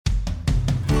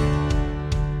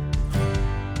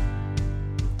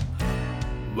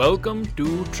Welcome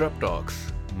to Trep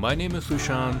Talks. My name is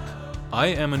Sushant. I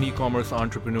am an e-commerce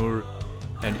entrepreneur,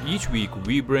 and each week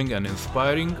we bring an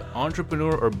inspiring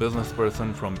entrepreneur or business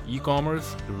person from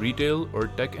e-commerce, retail, or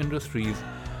tech industries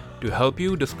to help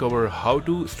you discover how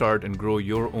to start and grow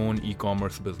your own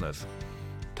e-commerce business.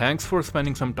 Thanks for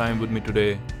spending some time with me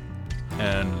today,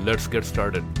 and let's get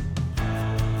started.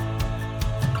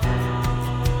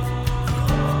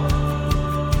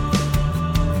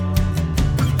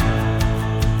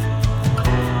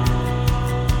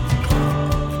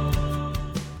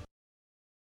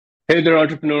 Hey there,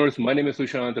 entrepreneurs. My name is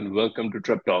Sushant, and welcome to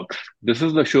Trep Talks. This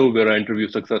is the show where I interview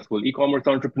successful e commerce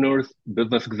entrepreneurs,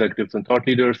 business executives, and thought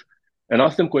leaders, and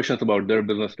ask them questions about their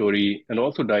business story, and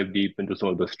also dive deep into some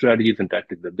of the strategies and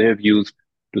tactics that they have used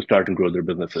to start and grow their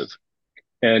businesses.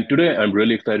 And today, I'm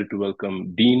really excited to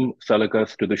welcome Dean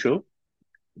Salakas to the show.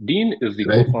 Dean is the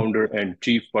co Great. founder and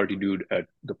chief party dude at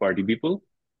The Party People.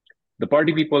 The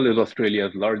Party People is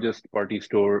Australia's largest party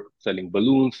store, selling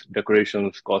balloons,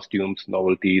 decorations, costumes,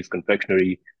 novelties,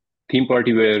 confectionery, theme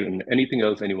party wear, and anything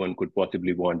else anyone could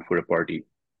possibly want for a party.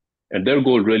 And their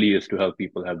goal really is to help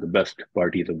people have the best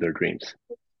parties of their dreams.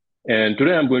 And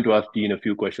today I'm going to ask Dean a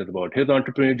few questions about his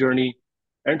entrepreneurial journey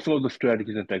and some of the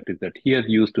strategies and tactics that he has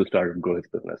used to start and grow his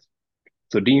business.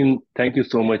 So, Dean, thank you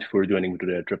so much for joining me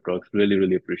today at Trip Talks. Really,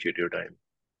 really appreciate your time.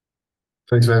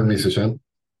 Thanks for having me, Sachin.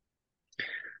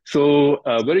 So,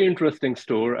 a very interesting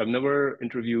store. I've never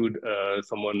interviewed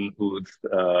someone who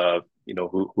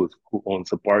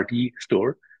owns a party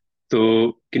store.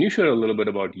 So, can you share a little bit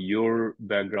about your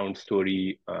background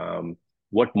story?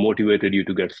 What motivated you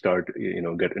to get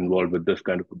involved with this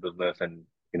kind of a business, and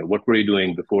what were you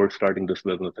doing before starting this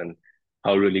business, and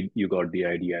how really you got the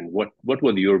idea, and what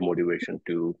was your motivation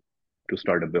to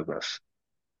start a business?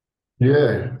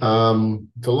 It's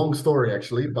a long story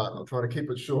actually, but I'll try to keep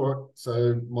it short.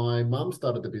 So my mum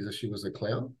started the business. She was a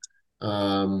clown.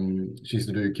 She used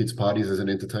to do kids' parties as an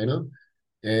entertainer,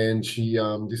 and she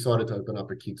decided to open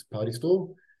up a kids' party store.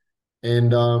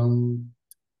 And the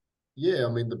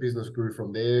business grew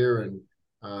from there, and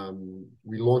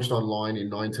we launched online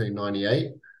in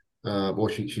 1998.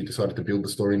 She decided to build the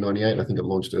store in 98. I think it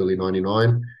launched early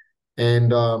 99.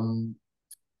 And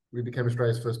we became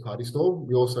Australia's first party store.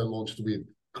 We also launched with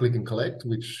Click and Collect,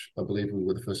 which I believe we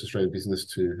were the first Australian business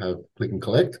to have Click and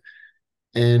Collect.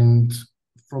 And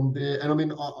from there, and I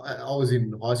mean, I was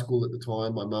in high school at the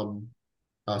time. My mum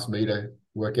asked me to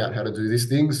work out how to do this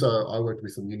thing. So I worked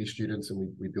with some uni students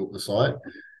and we built the site.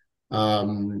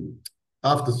 Um,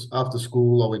 after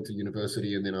school, I went to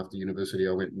university, and then after university,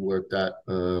 I went and worked at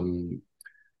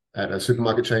a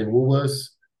supermarket chain,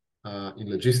 Woolworths, in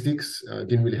logistics.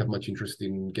 Didn't really have much interest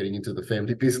in getting into the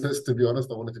family business, to be honest.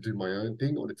 I wanted to do my own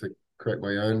thing. I wanted to create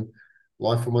my own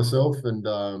life for myself, and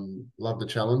loved the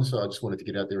challenge. So I just wanted to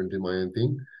get out there and do my own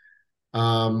thing.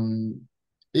 And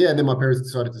then my parents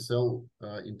decided to sell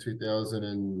in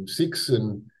 2006,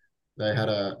 and they had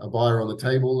a buyer on the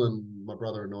table, and my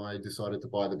brother and I decided to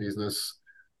buy the business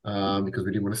because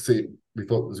we didn't want to see it. We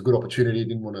thought it was a good opportunity.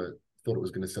 Thought it was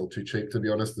going to sell too cheap, to be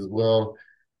honest, as well.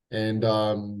 And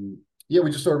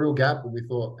we just saw a real gap, and we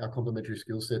thought our complementary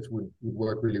skill sets would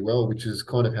work really well, which is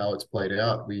kind of how it's played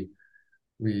out. We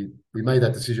made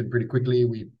that decision pretty quickly.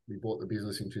 We bought the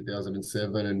business in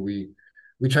 2007, and we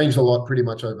changed a lot pretty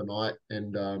much overnight.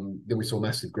 And then we saw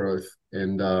massive growth,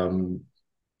 and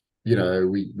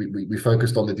we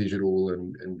focused on the digital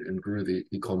and grew the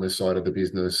e-commerce side of the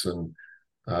business. And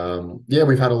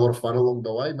we've had a lot of fun along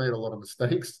the way, made a lot of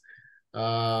mistakes.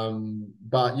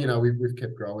 But we've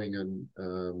kept growing, and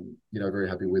very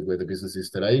happy with where the business is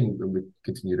today, and we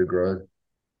continue to grow.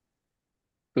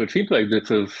 So it seems like this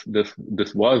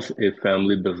was a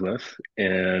family business,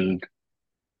 and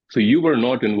so you were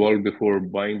not involved before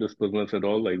buying this business at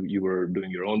all. Like you were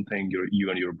doing your own thing, you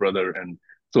and your brother. And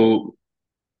so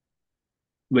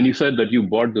when you said that you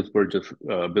bought this purchase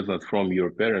business from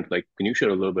your parents, like can you share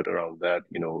a little bit around that?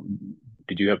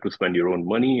 Did you have to spend your own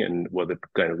money, and was it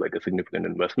kind of like a significant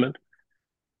investment?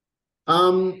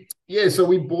 So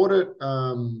we bought it.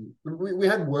 We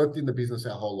had worked in the business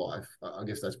our whole life. I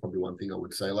guess that's probably one thing I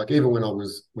would say. Like even when I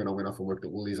went off and worked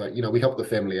at Woolies, like we helped the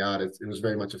family out. It was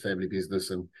very much a family business,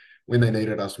 and when they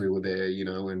needed us, we were there.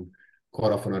 And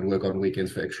quite often I'd work on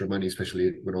weekends for extra money,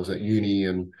 especially when I was at uni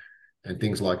and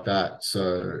things like that.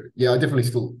 So yeah, I definitely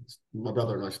still, my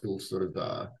brother and I still sort of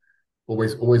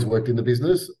always worked in the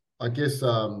business. I guess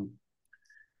when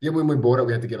we bought it,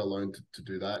 we had to get a loan to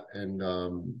do that, and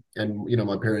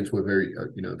my parents were very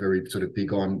sort of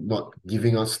big on not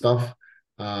giving us stuff,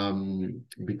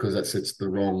 because that sets the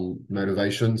wrong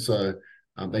motivation. So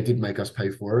they did make us pay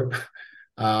for it.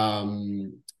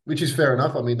 which is fair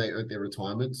enough. I mean, they earned their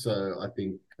retirement, so I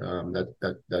think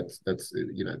that's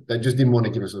they just didn't want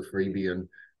to give us a freebie and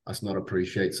us not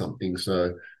appreciate something.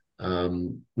 So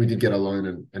we did get a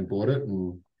loan and bought it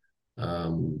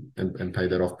and paid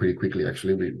that off pretty quickly.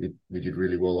 Actually, we did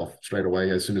really well off straight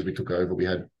away. As soon as we took over, we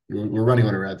were running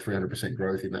on around 300%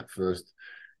 growth in that first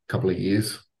couple of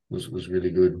years. Was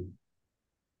really good.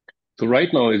 So right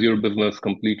now, is your business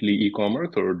completely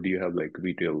e-commerce, or do you have like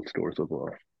retail stores as well?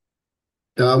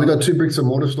 We got two bricks and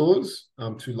mortar stores,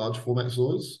 two large format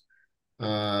stores.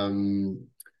 Um,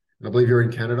 and I believe you're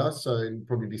in Canada, so it'd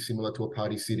probably be similar to a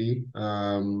Party City.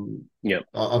 Yeah.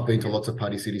 I've been to lots of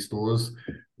Party City stores.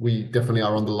 We definitely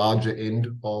are on the larger end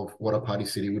of what a Party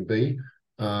City would be.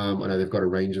 I know they've got a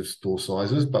range of store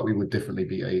sizes, but we would definitely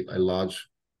be a large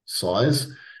size.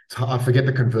 So I forget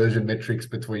the conversion metrics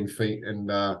between feet and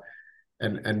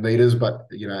meters, but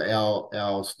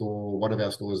our store, one of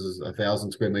our stores is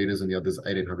 1,000 square meters, and the other's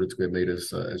 1,800 square meters.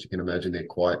 So as you can imagine, they're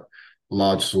quite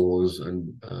large stores,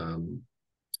 and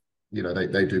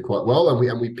they do quite well,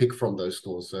 and we pick from those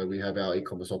stores. So we have our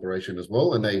e-commerce operation as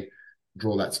well, and they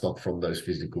draw that stock from those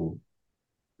physical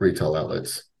retail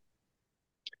outlets.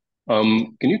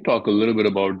 Can you talk a little bit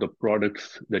about the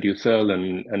products that you sell,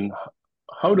 and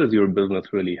how does your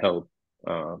business really help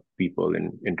people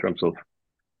in terms of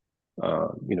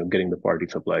getting the party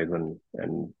supplies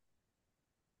and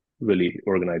really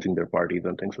organizing their parties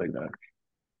and things like that?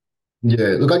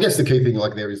 Yeah, look, I guess the key thing,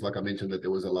 like there is, like I mentioned, that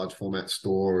there was a large format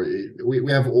store.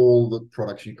 We have all the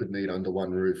products you could need under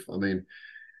one roof. I mean,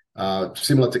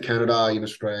 similar to Canada, in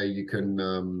Australia, you can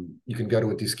go to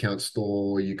a discount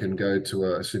store, you can go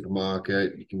to a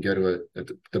supermarket, you can go to a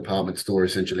department store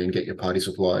essentially and get your party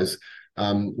supplies.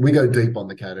 We go deep on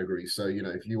the categories. So,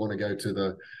 if you want to go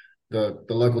to the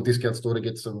local discount store to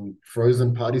get some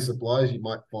frozen party supplies, you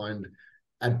might find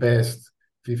at best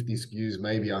 50 SKUs,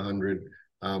 maybe 100.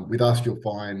 With us, you'll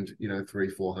find,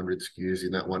 300-400 SKUs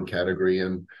in that one category.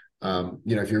 And,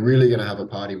 if you're really going to have a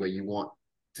party where you want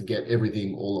to get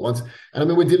everything all at once, and I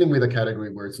mean, we're dealing with a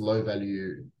category where it's low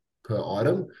value per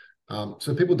item.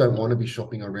 So people don't want to be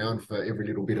shopping around for every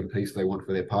little bit and piece they want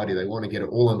for their party. They want to get it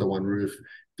all under one roof,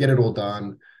 get it all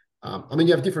done. I mean,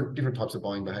 you have different types of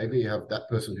buying behavior. You have that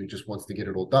person who just wants to get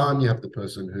it all done. You have the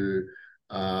person who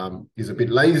is a bit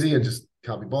lazy and just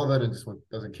can't be bothered and just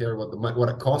doesn't care what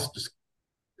it costs.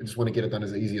 Just want to get it done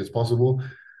as easy as possible.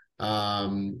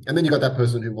 And then you got that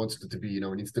person who wants it to be, an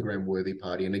Instagram worthy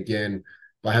party. And again,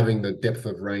 by having the depth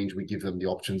of range, we give them the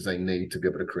options they need to be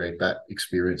able to create that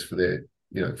experience for their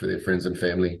friends and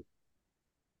family.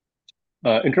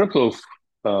 In terms of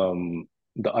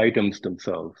the items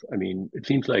themselves, I mean, it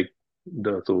seems like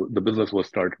the business was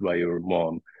started by your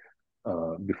mom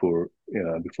before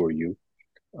you.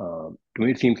 To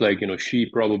me, it seems like she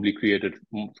probably created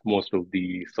most of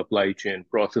the supply chain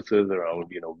processes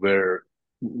around where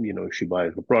she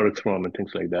buys the products from and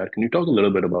things like that. Can you talk a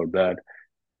little bit about that?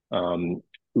 Um,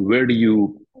 where do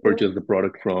you purchase the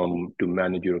product from to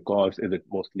manage your costs? Is it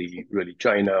mostly really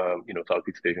China,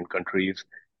 Southeast Asian countries?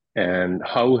 And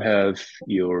how has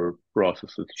your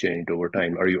processes changed over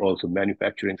time? Are you also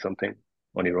manufacturing something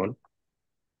on your own?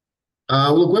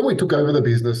 Look, when we took over the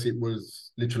business, it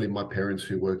was literally my parents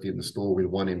who worked in the store with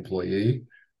one employee.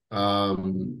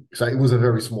 So it was a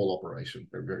very small operation,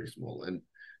 very, very small, and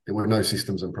there were no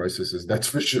systems and processes, that's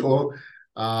for sure.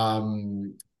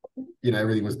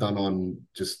 Everything was done on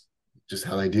just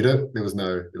how they did it. There was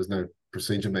no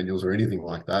procedure manuals or anything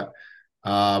like that.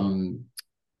 And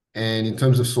in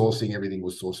terms of sourcing, everything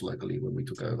was sourced locally when we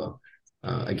took over.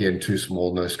 Again, too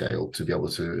small, no scale to be able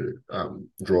to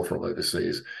draw from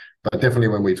overseas. But definitely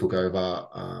when we took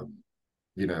over,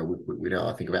 we now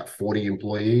I think about 40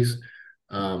 employees.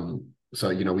 So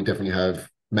we definitely have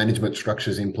management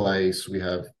structures in place. We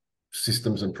have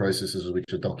systems and processes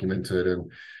which are documented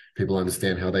and people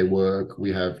understand how they work.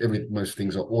 We have most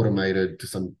things are automated to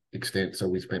some extent. So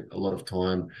we spent a lot of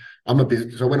time.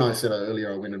 So when I said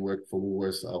earlier, I went and worked for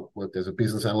Woolworths, I worked as a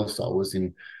business analyst. So I was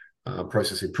in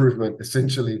process improvement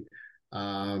essentially.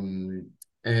 And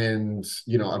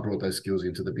I brought those skills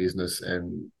into the business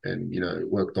and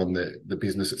worked on the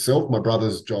business itself. My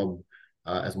brother's job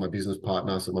as my business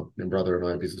partner, so my brother and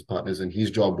I are business partners, and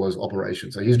his job was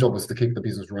operations. So his job was to keep the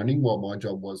business running, while my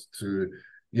job was to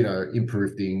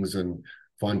improve things and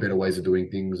find better ways of doing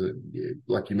things.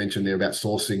 Like you mentioned there about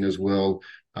sourcing as well,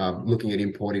 looking at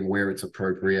importing where it's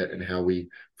appropriate and how we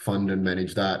fund and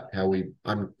manage that, how we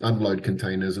unload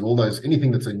containers and all those,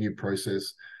 anything that's a new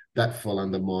process that fell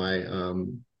under my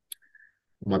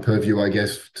purview, I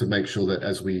guess, to make sure that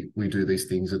as we do these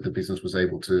things, that the business was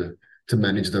able to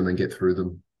manage them and get through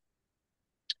them.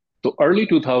 So early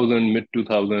 2000, mid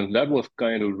 2000s, that was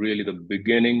kind of really the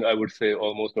beginning, I would say,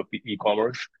 almost of the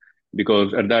e-commerce,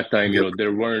 because at that time, Yep,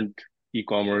 there weren't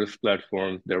e-commerce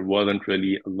platforms. There wasn't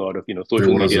really a lot of, there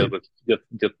social media wasn't. was just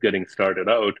getting started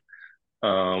out.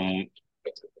 Um,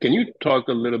 can you talk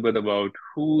a little bit about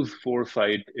whose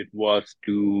foresight it was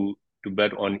to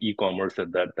bet on e-commerce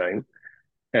at that time,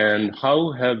 and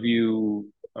how have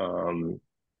you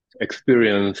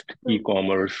experienced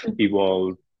e-commerce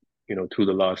evolve, through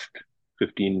the last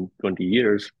 15, 20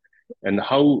 years, and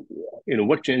how,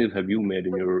 what changes have you made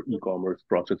in your e-commerce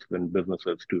processes and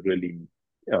businesses to really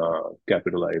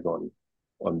capitalize on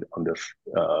this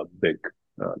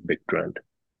big trend?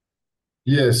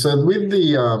 Yeah, so with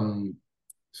the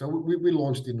so we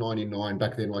launched in 99.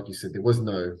 Back then, like you said, there was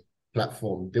no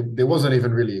platform. There wasn't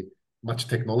even really much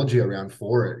technology around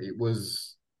for it. It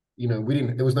was, we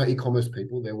didn't, there was no e-commerce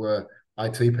people. There were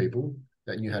IT people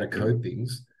that knew how to Mm, code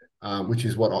things, which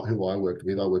is who I worked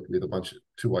with. I worked with a bunch of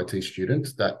two IT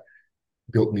students that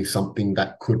built me something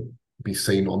that could be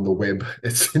seen on the web,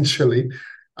 essentially.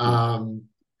 mm, Um,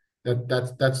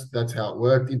 that's how it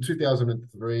worked. In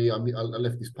 2003, I mean, I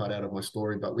left this part out of my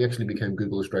story, but we actually became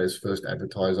Google Australia's first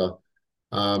advertiser.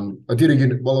 I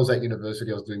did while I was at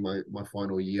university, I was doing my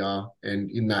final year,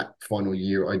 and in that final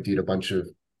year, I did a bunch of,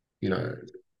 you know,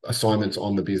 assignments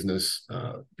on the business,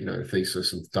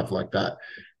 thesis and stuff like that.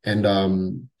 And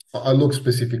I looked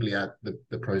specifically at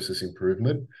the process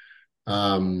improvement.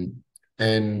 Um,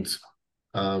 and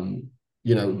um,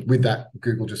 with that,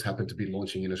 Google just happened to be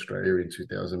launching in Australia in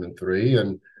 2003,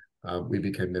 and we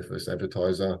became their first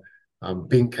advertiser.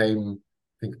 Bing came,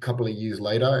 I think, a couple of years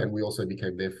later, and we also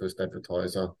became their first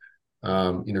advertiser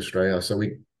in Australia. So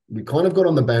we kind of got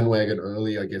on the bandwagon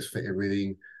early, I guess, for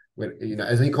everything. When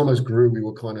as e-commerce grew, we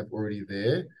were kind of already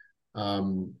there.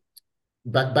 Um,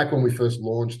 back when we first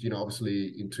launched,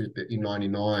 obviously in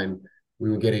 '99, we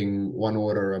were getting one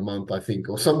order a month, I think,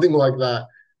 or something like that,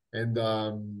 and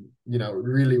it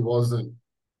really wasn't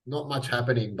not much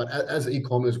happening. But as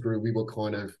e-commerce grew, we were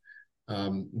kind of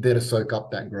there to soak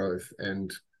up that growth,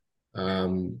 and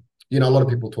a lot of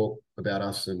people talk about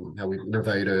us and how we've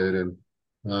innovated and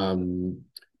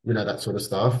that sort of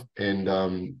stuff,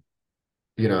 and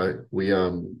we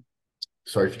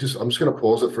sorry, if you just I'm just going to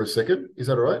pause it for a second. Is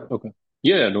that all right? okay.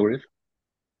 Yeah, no worries.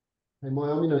 Hey,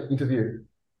 Maya, I'm in an interview.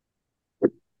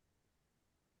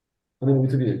 I'm in an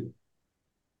interview.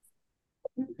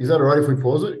 Is that all right if we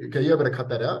pause it? Okay, you able to cut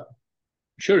that out?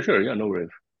 Sure, sure. Yeah, no worries.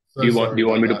 Do So you want do sorry you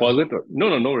want about me to that. pause it, or no,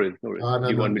 no, no worries, no worries. No,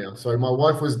 Do you no, want me to? now. Sorry, my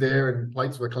wife was there and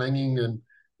plates were clanging, and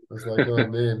I was like, oh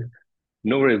man.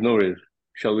 No worries, no worries.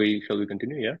 Shall we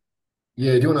continue? Yeah.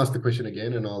 Yeah, do you want to ask the question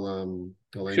again, and I'll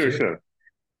Sure, answer it? sure.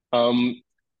 Um,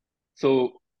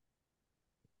 so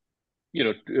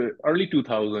early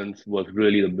 2000s was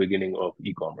really the beginning of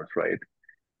e-commerce, right?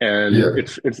 And Yeah,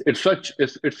 it's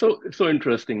so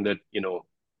interesting that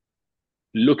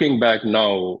looking back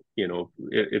now,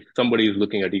 if somebody is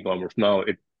looking at e-commerce now,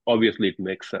 it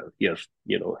makes sense. Yes,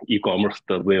 e-commerce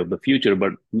the way of the future.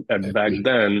 But back epic.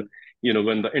 then,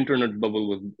 when the internet bubble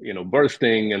was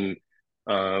bursting, and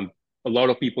a lot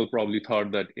of people probably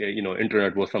thought that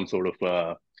internet was some sort of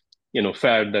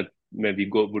fad that maybe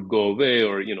would go away,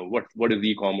 or what is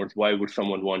e-commerce? Why would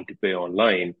someone want to pay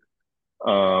online?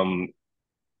 Um,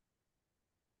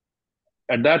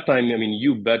 at that time, I mean,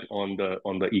 you bet on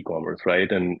the e-commerce, right?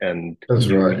 And That's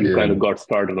you right. you Yeah. kind of got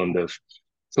started on this.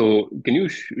 So can you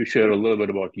share a little bit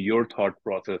about your thought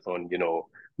process on,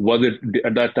 was it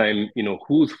at that time,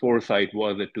 whose foresight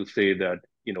was it to say that,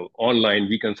 online,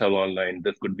 we can sell online,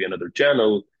 this could be another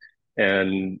channel,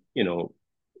 and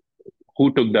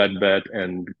who took that bet,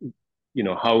 and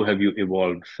how have you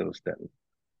evolved since then?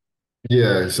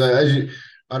 Yeah. So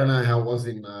I don't know how it was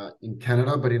in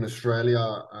Canada, but in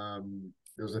Australia,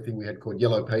 there was a thing we had called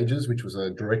Yellow Pages, which was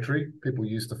a directory people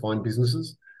used to find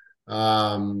businesses.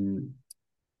 Um,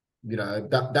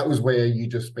 that was where you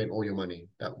just spent all your money.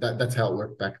 That's how it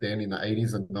worked back then in the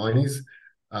 80s and 90s.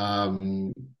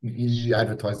 You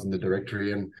advertised in the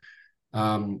directory, and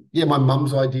yeah, my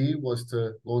mum's idea was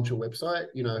to launch a website.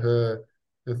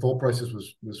 Her thought process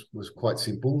was quite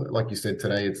simple. Like you said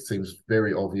today, it seems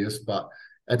very obvious, but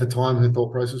at the time, her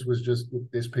thought process was just, look,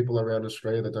 there's people around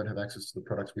Australia that don't have access to the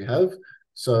products we have,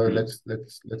 so Mm, let's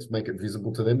make it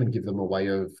visible to them and give them a way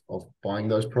of buying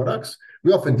those products.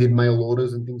 We often did mail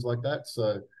orders and things like that,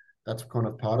 so that's kind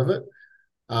of part of it.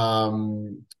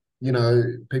 Um,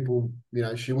 People,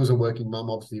 she was a working mum,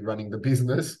 obviously running the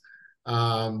business,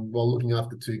 while looking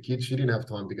after two kids. She didn't have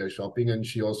time to go shopping, and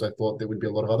she also thought there would be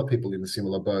a lot of other people in a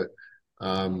similar boat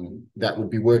that would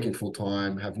be working full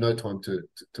time, have no time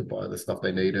to buy the stuff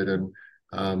they needed, and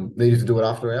needed to do it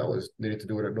after hours, needed to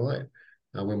do it at night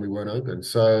when we weren't open.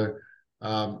 So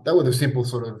that was a simple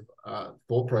sort of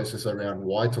thought process around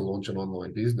why to launch an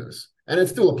online business. And it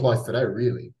still applies today,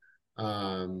 really.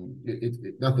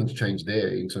 Nothing's changed there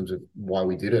in terms of why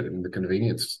we did it and the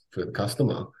convenience for the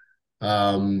customer.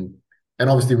 And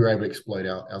obviously, we were able to exploit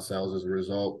our sales as a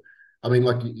result. I mean,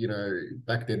 like,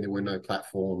 back then there were no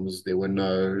platforms, there were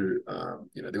no,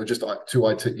 there were just two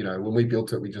IT, when we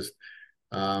built it, we just,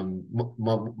 my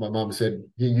mum said,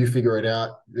 you figure it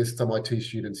out. There's some IT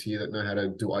students here that know how to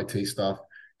do IT stuff.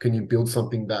 Can you build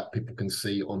something that people can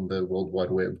see on the World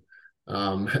Wide Web?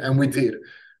 And we did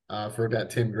for about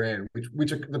 10 grand,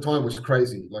 which at the time was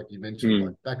crazy. Like you mentioned,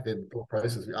 like back then, the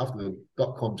process after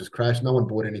the .com just crashed, no one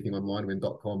bought anything online when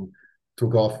 .com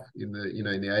took off in the in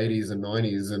the 80s and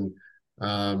 90s, and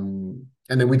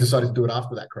then we decided to do it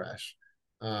after that crash.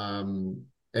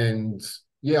 And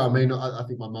yeah, I mean, I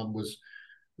think my mum was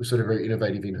sort of very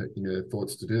innovative in her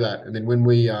thoughts to do that. And then when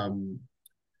we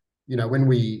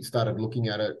started looking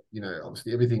at it,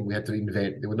 obviously everything we had to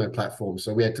invent. There were no platforms,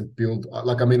 so we had to build.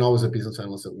 Like, I mean, I was a business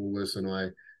analyst at Woolworths, and I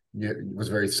was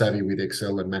very savvy with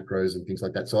Excel and macros and things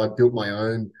like that. So I built my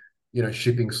own,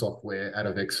 shipping software out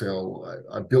of Excel.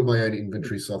 I built my own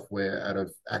inventory software out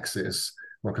of Access,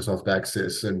 Microsoft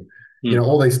Access, and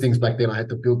all these things back then I had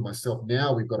to build myself.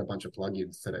 Now we've got a bunch of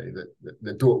plugins today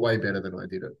that do it way better than I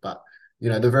did it. But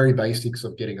the very basics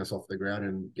of getting us off the ground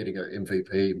and getting an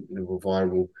MVP, a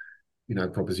viral,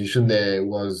 proposition there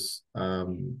was,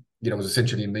 was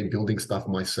essentially me building stuff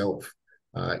myself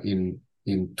in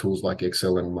tools like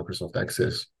Excel and Microsoft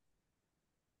Access.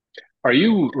 Are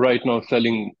you right now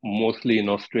selling mostly in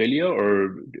Australia,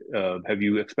 or have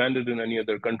you expanded in any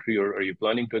other country, or are you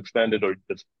planning to expand it, or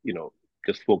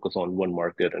just focus on one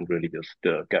market and really just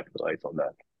capitalize on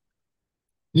that?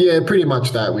 Yeah, pretty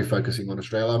much that. We're focusing on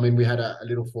Australia. I mean, we had a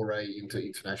little foray into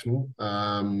international.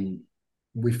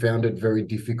 We found it very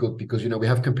difficult because, we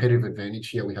have competitive advantage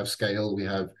here. We have scale, we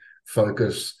have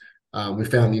focus. We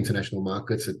found the international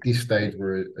markets at this stage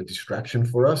were a distraction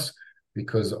for us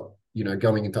because,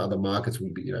 going into other markets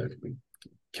would be,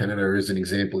 Canada is an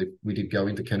example. If we did go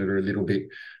into Canada a little bit,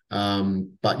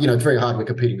 but, it's very hard. We're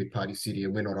competing with Party City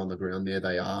and we're not on the ground there.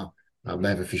 They are. They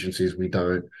have efficiencies, we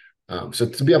don't. So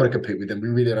to be able to compete with them, we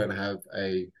really don't have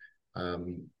a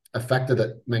factor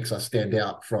that makes us stand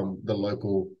out from the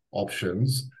local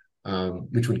options,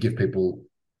 which would give people,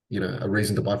 a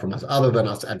reason to buy from us, other than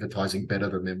us advertising better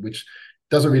than them, which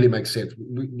doesn't really make sense.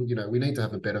 We need to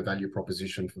have a better value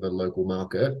proposition for the local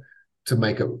market to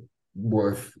make it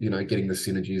worth, getting the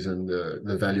synergies and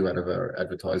the value out of our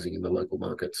advertising in the local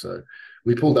market. So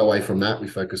we pulled away from that. We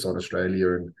focus on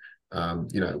Australia and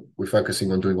we're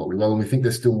focusing on doing what we love, and we think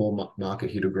there's still more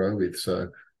market here to grow with. So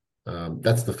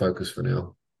that's the focus for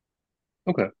now.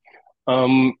 Okay.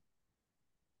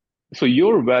 So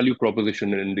your value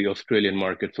proposition in the Australian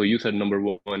market, so you said number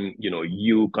one,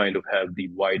 you kind of have the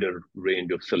wider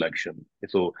range of selection.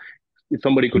 So if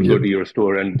somebody could go to your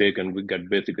store and they can get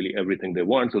basically everything they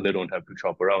want, so they don't have to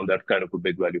shop around. That's kind of a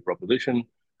big value proposition.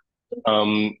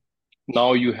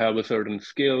 Now you have a certain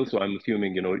scale, so I'm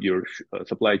assuming your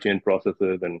supply chain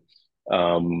processes, and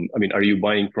I mean, are you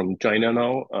buying from China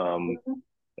now?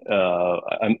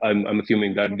 I'm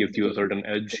assuming that gives you a certain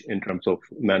edge in terms of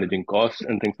managing costs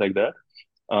and things like that.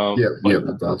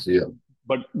 That does. Yeah.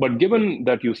 But given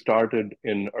that you started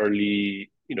in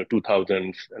early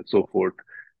 2000s and so forth,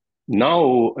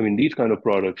 now I mean these kind of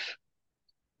products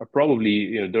are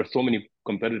probably there's so many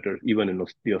competitors even in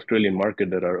the Australian market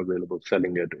that are available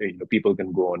selling it. People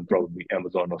can go on probably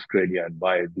Amazon Australia and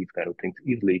buy these kind of things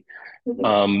easily.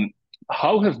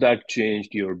 How has that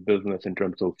changed your business in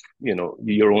terms of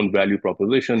your own value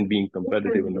proposition, being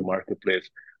competitive in the marketplace?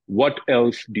 What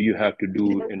else do you have to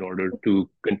do in order to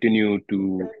continue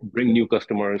to bring new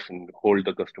customers and hold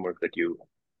the customers that you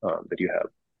have?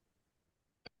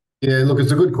 Yeah, look,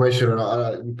 it's a good question,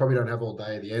 and we probably don't have all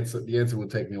day. The answer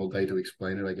would take me all day to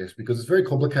explain it, I guess, because it's very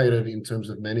complicated in terms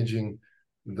of managing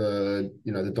the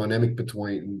dynamic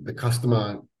between the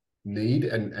customer need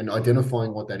and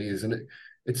identifying what that is. And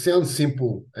it sounds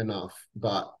simple enough,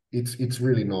 but it's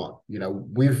really not.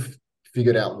 We've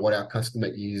figured out what our customer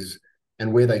is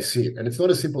and where they sit, and it's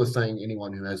not as simple as saying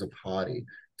anyone who has a party.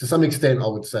 To some extent, I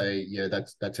would say, yeah,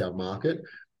 that's our market,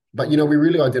 but we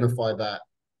really identify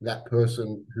that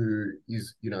person who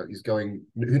is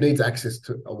who needs access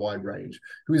to a wide range,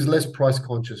 who is less price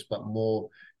conscious but more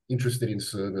interested in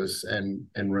service and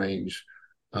range.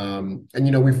 And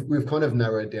we've kind of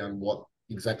narrowed down what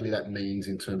exactly that means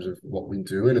in terms of what we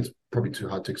do, and it's probably too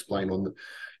hard to explain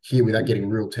here without getting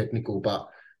real technical. But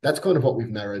that's kind of what we've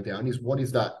narrowed down is what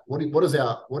is that, what is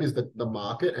the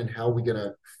market and how we're going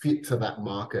to fit to that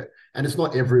market. And it's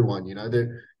not everyone,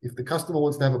 if the customer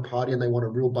wants to have a party and they want a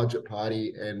real budget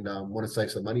party and want to save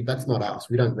some money, that's not us.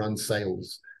 We don't run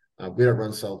sales. We don't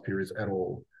run sale periods at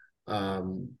all,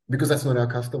 because that's not our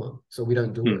customer. So we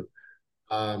don't do it.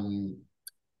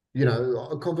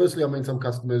 Conversely, I mean, some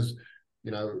customers,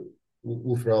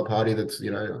 will throw a party that's,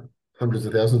 hundreds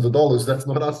of thousands of dollars. That's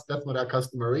not us. That's not our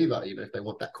customer either. If they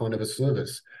want that kind of a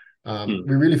service,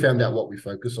 we really found out what we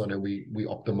focus on and we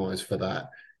optimize for that.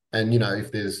 And,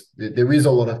 if there is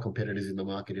a lot of competitors in the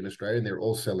market in Australia and they're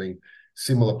all selling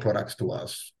similar products to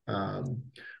us.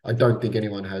 I don't think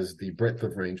anyone has the breadth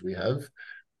of range we have,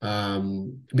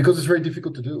 because it's very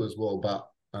difficult to do as well. But,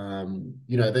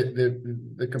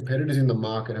 the competitors in the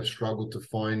market have struggled to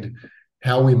find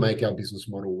how we make our business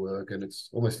model work. And it's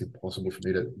almost impossible for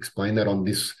me to explain that on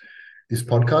this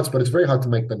podcast, but it's very hard to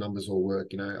make the numbers all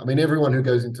work. I mean, everyone who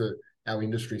goes into our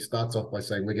industry starts off by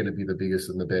saying we're going to be the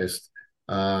biggest and the best.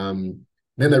 Then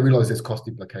they realize there's cost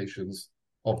implications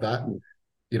of that,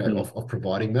 of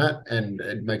providing that. And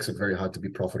it makes it very hard to be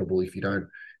profitable if you don't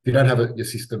have your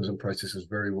systems and processes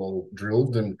very well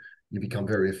drilled, and you become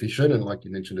very efficient. And like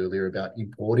you mentioned earlier about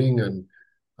importing, and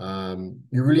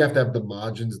you really have to have the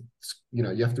margins, you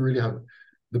have to really have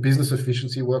the business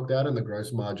efficiency worked out and the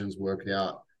gross margins worked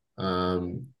out,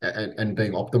 and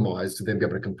being optimized to then be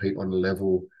able to compete on a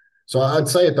level. So I'd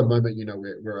say at the moment,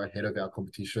 we're ahead of our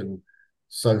competition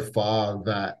so far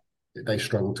that they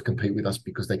struggle to compete with us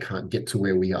because they can't get to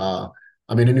where we are.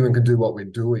 I mean, anyone can do what we're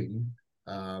doing,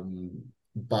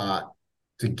 but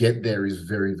to get there is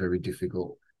very, very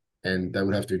difficult. And they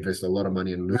would have to invest a lot of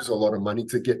money and lose a lot of money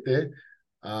to get there.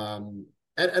 And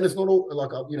it's not all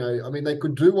like, I mean, they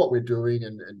could do what we're doing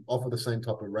and offer the same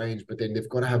type of range, but then they've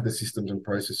got to have the systems and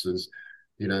processes.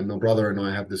 My brother and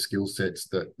I have the skill sets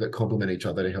that complement each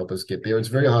other to help us get there. It's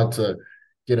very hard to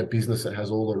get a business that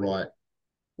has all the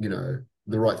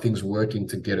right things working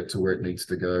to get it to where it needs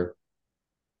to go.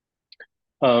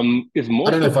 Is most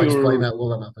I don't know of if I your explained that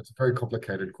well enough. It's a very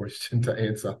complicated question to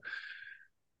answer.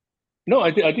 No,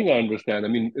 I think I understand. I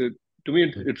mean, to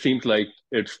me, it seems like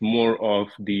it's more of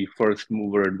the first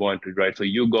mover advantage, right? So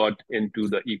you got into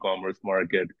the e-commerce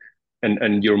market,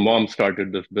 and your mom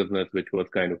started this business, which was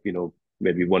kind of,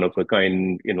 maybe one of a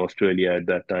kind in Australia at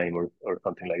that time, or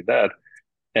something like that.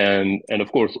 And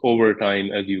of course, over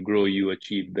time, as you grow, you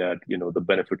achieve that, the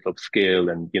benefits of scale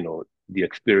and, the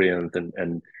experience,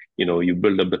 and you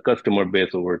build up the customer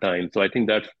base over time. So I think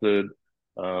that's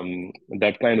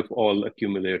that kind of all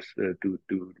accumulates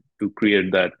to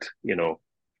create that,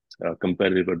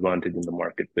 competitive advantage in the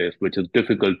marketplace, which is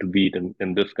difficult to beat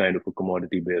in this kind of a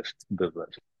commodity-based business.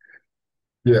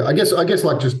 Yeah, I guess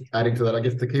like just adding to that, I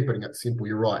guess to keep it simple,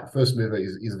 you're right. First mover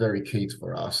is very key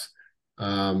for us.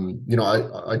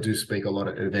 I do speak a lot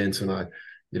at events, and I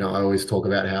always talk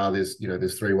about how there's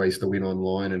three ways to win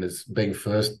online, and it's being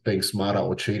first, being smarter,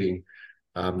 or cheating.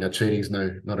 Now cheating's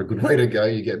not a good way to go.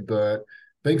 You get burnt.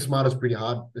 Being smart is pretty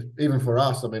hard, even for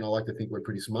us. I mean, I like to think we're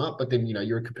pretty smart, but then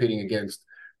you're competing against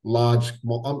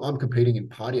I'm competing in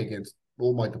party against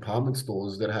all my department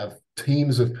stores that have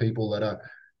teams of people that are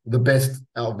the best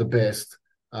out of the best.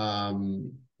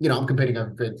 I'm competing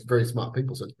against very smart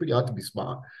people, so it's pretty hard to be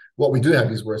smart. What we do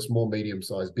have is we're a small,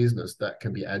 medium-sized business that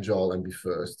can be agile and be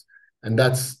first, and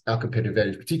that's our competitive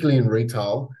advantage, particularly in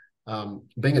retail.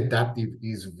 Being adaptive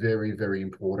is very, very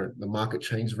important. The market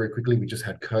changed very quickly. We just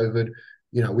had COVID.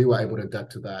 We were able to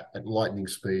adapt to that at lightning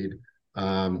speed,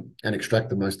 and extract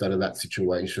the most out of that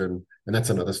situation. And that's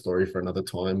another story for another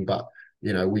time. But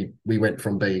we went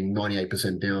from being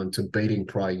 98% down to beating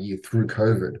prior year through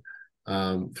COVID,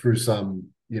 through some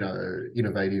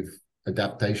innovative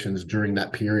adaptations during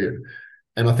that period.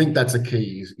 And I think that's a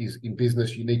key is in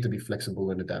business, you need to be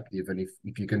flexible and adaptive. And if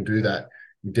you can do that,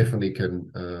 you definitely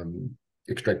can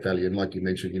extract value. And like you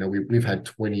mentioned, we've had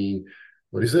 20,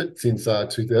 what is it? Since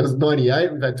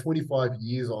 2098, we've had 25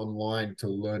 years online to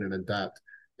learn and adapt.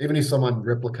 Even if someone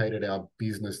replicated our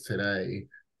business today,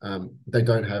 they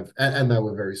don't have, and they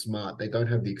were very smart, they don't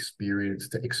have the experience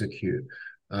to execute.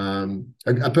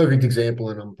 A perfect example,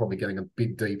 and I'm probably getting a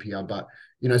bit deep here, but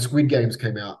Squid Games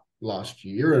came out last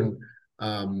year, and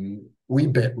we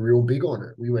bet real big on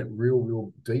it. We went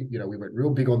real deep. We went real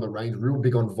big on the range, real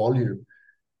big on volume,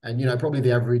 and probably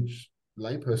the average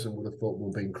layperson would have thought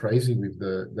we're being crazy with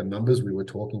the numbers we were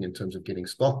talking in terms of getting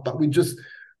stock. But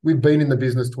we've been in the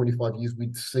business 25 years.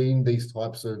 We've seen these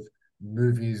types of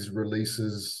movies,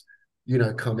 releases,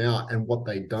 come out and what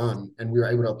they've done, and we were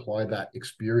able to apply that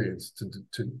experience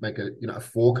to make a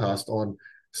forecast on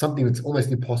something that's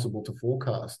almost impossible to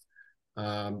forecast.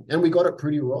 And we got it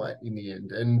pretty right in the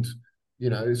end. And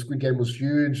Squid Game was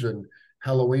huge, and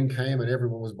Halloween came, and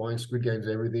everyone was buying Squid Games,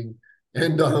 everything,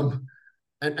 and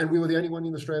we were the only one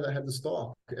in Australia that had the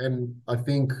stock. And I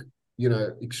think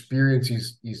experience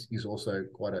is also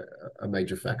quite a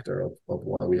major factor of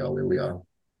why we are where we are.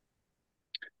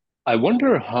 I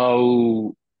wonder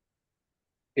how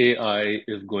AI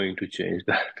is going to change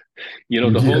that.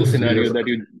 The whole Yes, scenario yes, that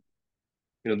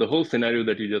the whole scenario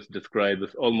that you just described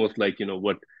is almost like,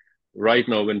 what right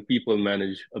now when people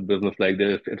manage a business like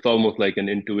this, it's almost like an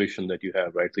intuition that you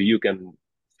have, right? So you can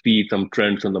see some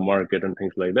trends in the market and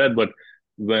things like that. But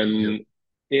yep. when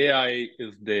AI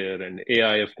is there, and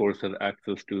AI, of course, has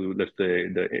access to, let's say,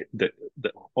 the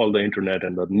all the internet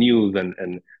and the news,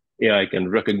 and AI can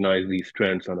recognize these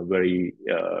trends on a very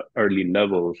early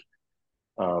levels.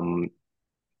 Um,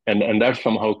 and that's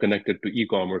somehow connected to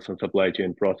e-commerce and supply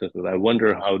chain processes. I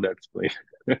wonder how that's going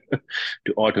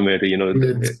to automate it.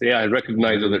 The It's AI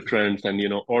recognizes very the interesting. trends and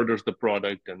orders the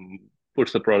product and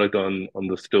puts the product on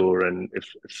the store, and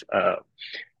it's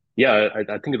yeah,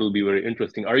 I think it'll be very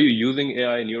interesting. Are you using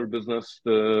AI in your business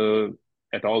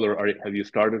at all, or have you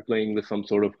started playing with some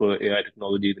sort of AI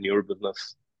technologies in your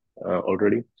business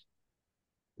already?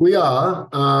 We are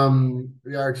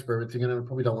experimenting, and I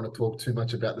probably don't want to talk too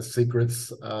much about the secrets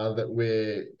that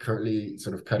we're currently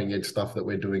sort of cutting edge stuff that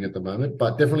we're doing at the moment.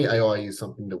 But definitely AI is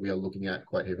something that we are looking at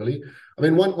quite heavily. I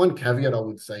mean, one caveat I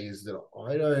would say is that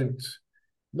I don't,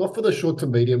 not for the short to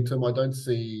medium term, I don't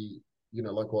see,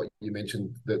 like what you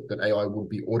mentioned, that AI will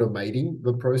be automating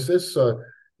the process. So,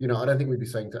 I don't think we'd be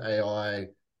saying to AI,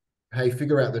 hey,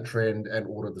 figure out the trend and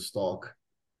order the stock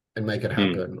and make it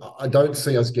Hmm. happen. I don't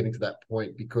see us getting to that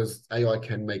point because AI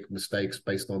can make mistakes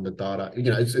based on the data.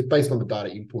 It's based on the data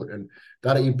input, and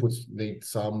data inputs need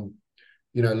some,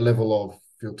 level of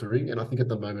filtering. And I think at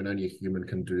the moment only a human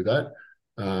can do that,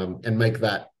 and make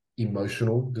that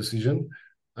emotional decision.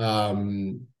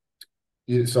 Um,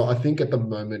 so I think at the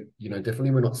moment,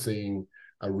 definitely we're not seeing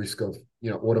a risk of,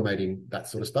 automating that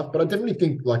sort of stuff. But I definitely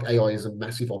think like AI is a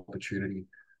massive opportunity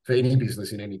for any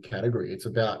business in any category. It's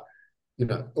about,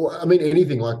 or, I mean,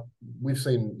 anything like we've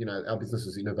seen, our business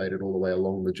has innovated all the way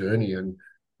along the journey, and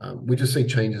we just see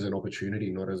change as an opportunity,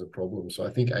 not as a problem. So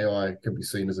I think AI can be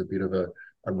seen as a bit of a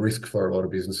risk for a lot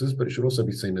of businesses, but it should also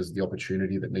be seen as the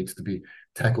opportunity that needs to be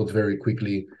tackled very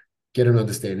quickly, get an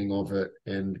understanding of it,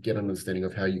 and get an understanding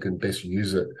of how you can best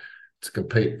use it to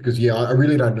compete. Because yeah, I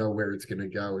really don't know where it's going to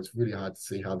go. It's really hard to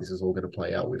see how this is all going to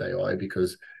play out with AI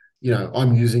because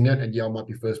I'm using it, and yeah, I might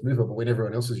be first mover, but when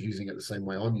everyone else is using it the same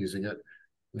way I'm using it,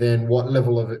 then what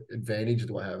level of advantage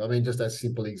do I have? I mean, just as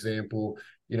simple example,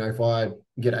 if I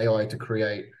get AI to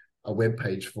create a web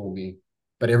page for me,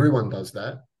 but everyone does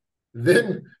that,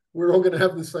 then we're all going to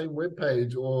have the same web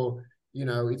page, or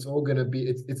it's all going to be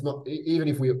it's not, even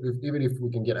if we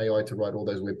can get AI to write all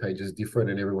those web pages different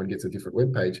and everyone gets a different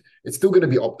web page, it's still going to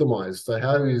be optimized. So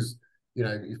how is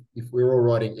if we're all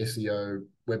writing SEO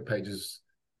web pages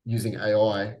using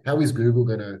AI, how is Google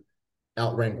going to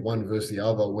outrank one versus the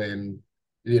other when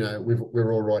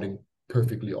we're all writing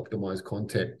perfectly optimized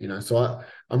content? So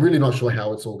I'm really not sure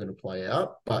how it's all going to play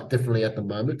out, but definitely at the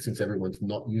moment, since everyone's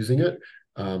not using it,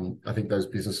 I think those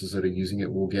businesses that are using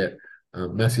it will get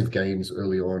massive gains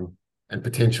early on, and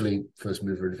potentially first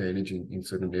mover advantage in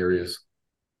certain areas.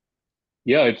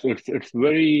 Yeah, it's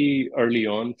very early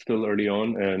on, still early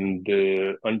on, and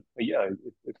yeah,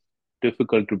 it's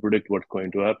difficult to predict what's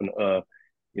going to happen.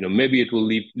 Maybe it will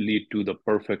lead to the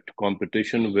perfect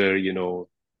competition where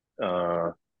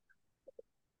uh,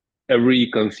 every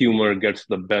consumer gets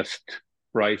the best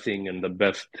pricing and the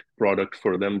best product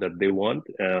for them that they want,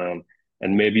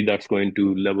 and maybe that's going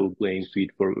to level playing field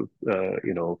for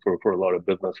for a lot of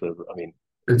businesses. I mean,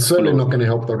 It's who certainly knows? not going to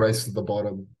help the race to the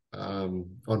bottom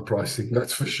on pricing,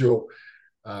 that's for sure.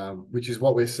 Which is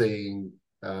what we're seeing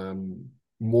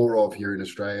more of here in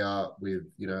Australia. With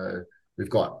we've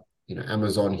got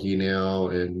Amazon here now,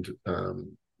 and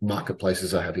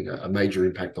marketplaces are having a major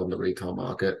impact on the retail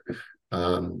market.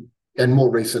 And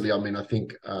more recently, I mean, I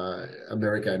think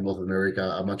America and North America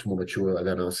are much more mature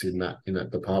than us in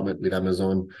that department with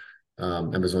Amazon.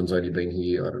 Amazon's only been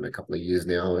here, I don't know, a couple of years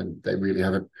now, and they really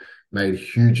haven't made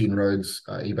huge inroads.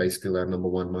 eBay's still our number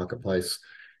one marketplace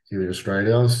here in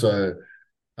Australia. So,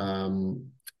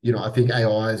 I think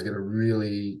AI is going to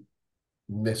really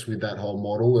mess with that whole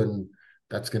model, and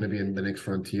that's going to be in the next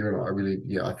frontier.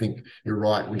 And I think you're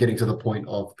right. We're getting to the point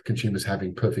of consumers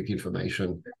having perfect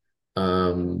information,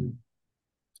 um,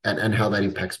 and how that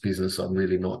impacts business. I'm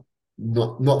really not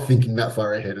thinking that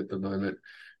far ahead at the moment,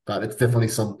 but it's definitely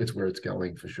it's where it's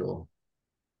going for sure.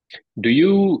 Do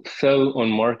you sell on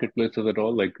marketplaces at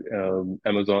all, like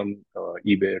Amazon,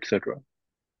 eBay, etc.?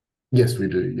 Yes, we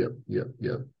do. Yep, yep,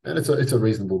 yep. And it's a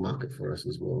reasonable market for us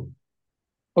as well.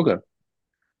 Okay.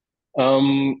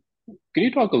 Um, can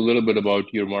you talk a little bit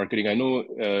about your marketing? I know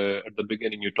at the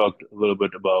beginning you talked a little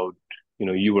bit about,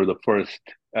 you were the first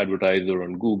advertiser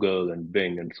on Google and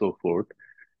Bing and so forth.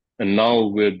 And now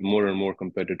with more and more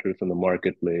competitors in the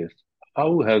marketplace,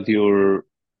 how has your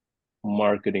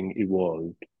marketing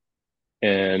evolved?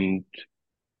 And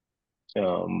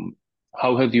um,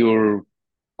 how has your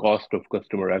cost of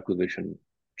customer acquisition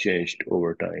changed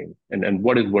over time? And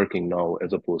what is working now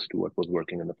as opposed to what was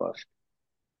working in the past?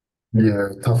 Yeah,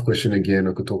 tough question again.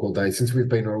 I could talk all day. Since we've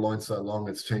been online so long,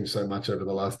 it's changed so much over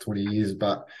the last 20 years.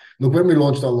 But look, when we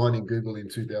launched online in Google in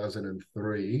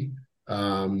 2003,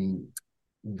 um,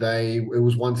 it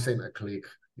was 1 cent a click.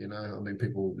 I mean,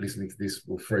 people listening to this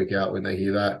will freak out when they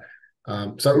hear that.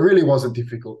 So it really wasn't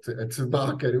difficult to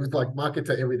market. It was like market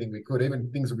to everything we could,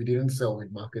 even things that we didn't sell,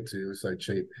 we'd market to. It was so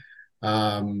cheap.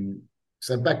 Um,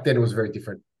 so back then it was very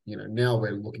different. Now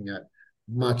we're looking at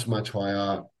much, much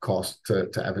higher cost to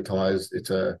advertise.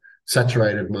 It's a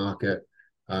saturated market.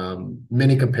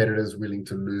 Many competitors willing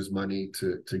to lose money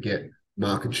to get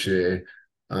market share.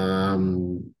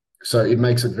 So it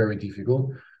makes it very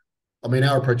difficult. I mean,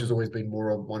 our approach has always been more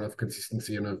of one of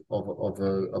consistency and of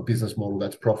a business model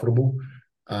that's profitable.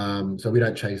 So we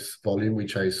don't chase volume, we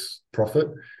chase profit.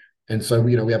 And so,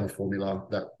 we have a formula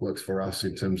that works for us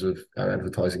in terms of our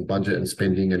advertising budget and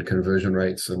spending and conversion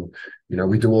rates. And,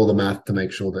 we do all the math to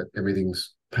make sure that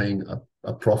everything's paying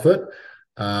a profit,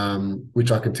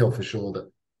 which I can tell for sure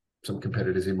that some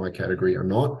competitors in my category are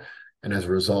not. And as a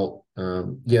result,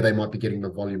 yeah, they might be getting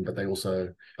the volume, but they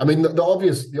also, I mean, the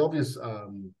obvious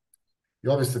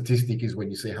statistic is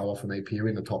when you see how often they appear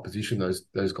in the top position,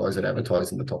 those guys that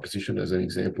advertise in the top position, as an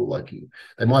example,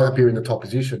 they might appear in the top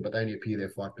position, but they only appear there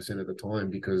 5% of the time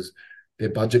because their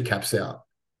budget caps out,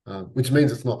 which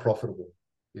means it's not profitable.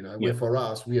 Yeah. Where for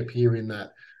us, we appear in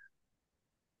that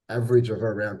average of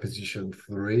around position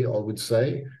 3, I would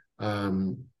say.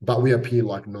 But we appear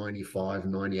like 95,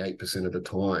 98% of the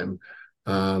time.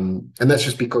 And that's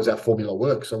just because our formula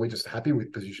works. So we're just happy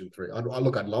with position 3.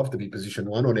 Look, I'd love to be position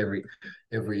 1 on every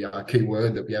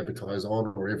keyword that we advertise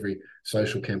on or every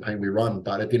social campaign we run.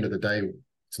 But at the end of the day,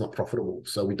 it's not profitable.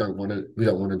 So we don't want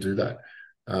to do that.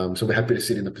 So we're happy to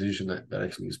sit in the position that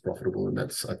actually is profitable. And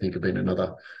that's, I think, been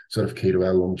another sort of key to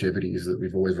our longevity is that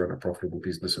we've always run a profitable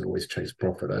business and always chased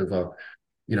profit over,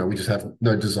 we just have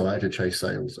no desire to chase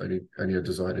sales, only a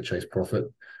desire to chase profit.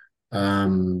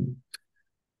 Um,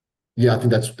 yeah, I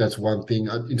think that's one thing.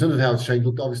 In terms of how it's changed,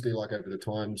 look, obviously, like over the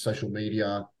time, social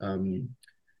media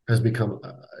has become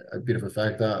a bit of a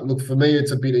factor. Look, for me,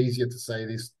 it's a bit easier to say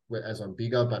this as I'm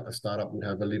bigger, but a startup would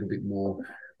have a little bit more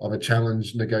of a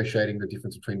challenge negotiating the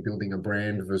difference between building a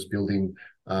brand versus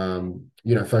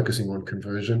focusing on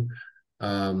conversion.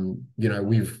 When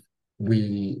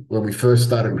we first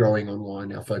started growing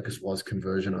online, our focus was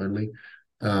conversion only.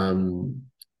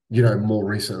 More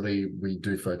recently, we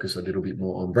do focus a little bit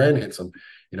more on brand. Hence, I'm,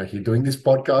 here doing this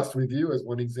podcast with you as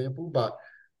one example. But,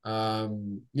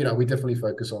 we definitely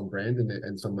focus on brand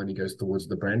and some money goes towards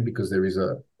the brand because there is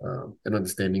an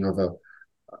understanding of a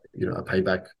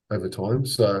payback over time.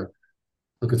 So,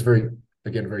 look, it's very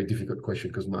difficult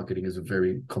question because marketing is a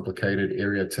very complicated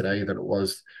area today than it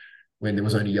was when there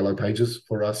was only yellow pages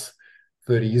for us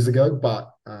 30 years ago.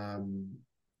 But,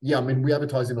 yeah, I mean, we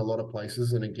advertise in a lot of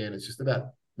places. And again, it's just about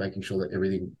making sure that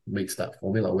everything meets that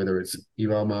formula, whether it's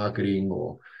email marketing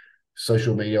or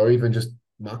social media or even just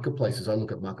marketplaces. I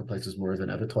look at marketplaces more as an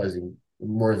advertising,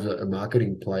 more as a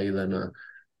marketing play than a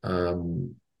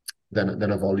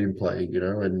volume play,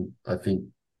 and I think,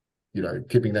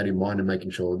 keeping that in mind and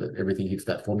making sure that everything hits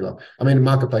that formula. I mean,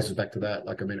 marketplace is back to that.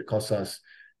 Like, I mean, it costs us,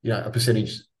 a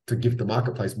percentage to give the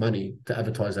marketplace money to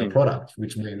advertise our Mhm. product,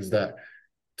 which means that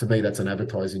to me, that's an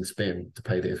advertising spend to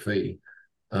pay their fee.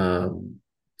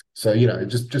 So,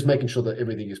 just making sure that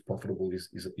everything is profitable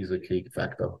is a key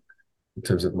factor in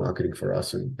terms of marketing for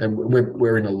us. And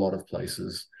we're in a lot of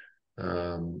places,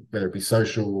 whether it be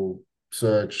social,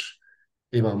 search,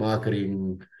 email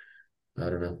marketing. I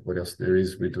don't know what else there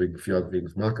is. We're doing a few other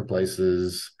things,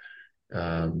 marketplaces.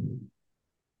 Um,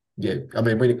 yeah, I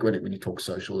mean, when you talk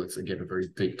social, it's again a very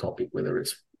deep topic, whether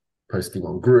it's posting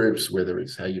on groups, whether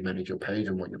it's how you manage your page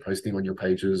and what you're posting on your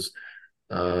pages.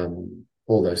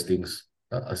 All those things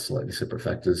are slightly separate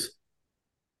factors.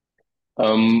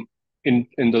 Um, in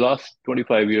the last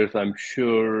 25 years, I'm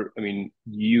sure, I mean,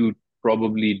 you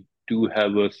probably do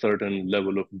have a certain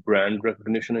level of brand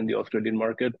recognition in the Australian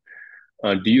market.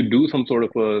 Do you do some sort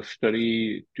of a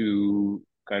study to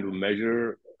kind of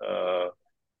measure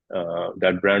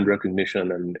that brand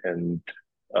recognition and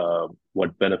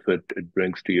what benefit it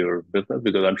brings to your business?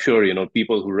 Because I'm sure,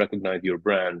 people who recognize your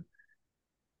brand,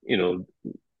 you know,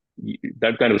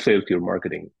 that kind of saves your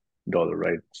marketing dollar,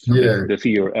 right? Yeah, They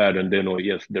see your ad and they know,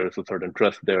 yes, there's a certain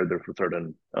trust there, there's a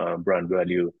certain brand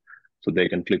value, so they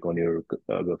can click on your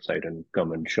website and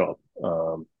come and shop.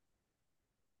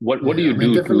 What do yeah. I you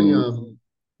mean, do definitely. to?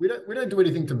 We don't do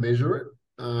anything to measure it.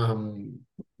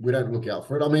 We don't look out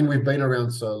for it. I mean, we've been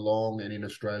around so long, and in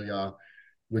Australia,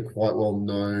 we're quite well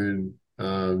known.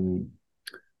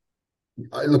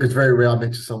 Look, it's very rare I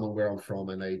mention someone where I'm from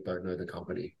and they don't know the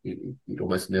company. It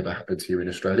almost never happens here in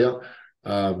Australia.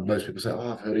 Most people say,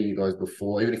 "Oh, I've heard of you guys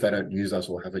before," even if they don't use us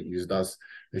or haven't used us,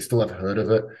 they still have heard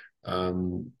of it.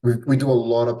 We do a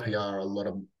lot of PR, a lot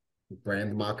of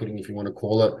brand marketing, if you want to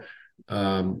call it.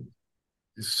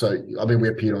 So, I mean, we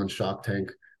appeared on Shark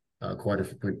Tank,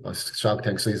 Shark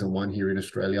Tank season 1 here in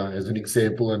Australia as an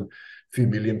example, and a few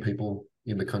million people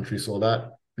in the country saw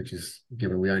that, which is,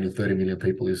 given we only 30 million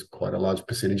people, is quite a large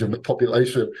percentage of the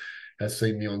population has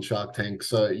seen me on Shark Tank.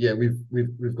 So yeah,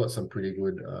 we've got some pretty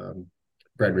good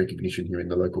brand recognition here in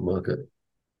the local market.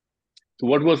 So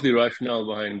what was the rationale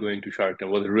behind going to Shark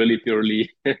Tank? Was it really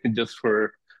purely just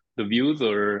for the views,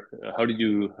 or how did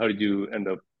you end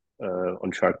up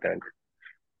on Shark Tank?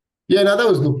 Yeah, no,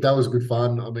 that was good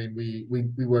fun. I mean,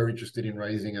 we were interested in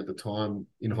raising at the time.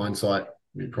 In hindsight,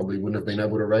 we probably wouldn't have been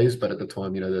able to raise, but at the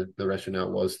time, the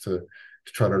rationale was to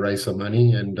try to raise some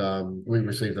money, and we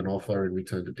received an offer and we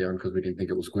turned it down because we didn't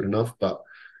think it was good enough. But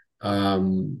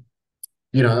um,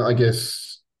 I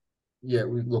guess, yeah,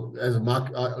 we look as a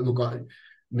market. I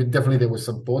mean, definitely there was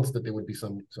some thoughts that there would be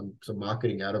some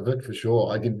marketing out of it for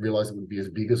sure. I didn't realize it would be as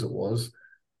big as it was.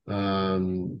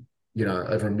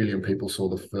 Over 1 million people saw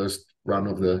the first run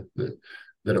of the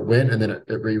that it went, and then it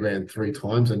reran 3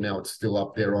 times, and now it's still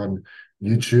up there on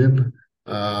YouTube.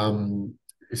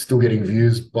 It's still getting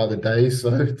views by the day, so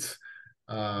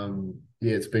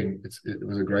yeah, it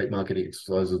was a great marketing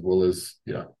exercise, as well as,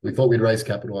 we thought we'd raise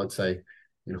capital. I'd say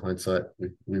in hindsight,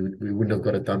 we wouldn't have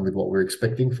got it done with what we're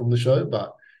expecting from the show,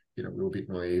 but we were a bit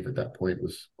naive at that point. It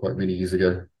was quite many years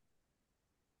ago.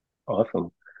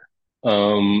 Awesome.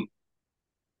 Um,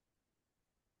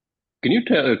 can you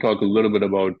talk a little bit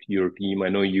about your team? I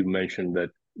know you mentioned that,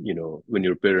 when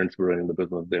your parents were running the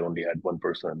business, they only had one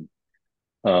person.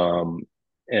 Um,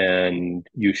 and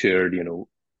you shared,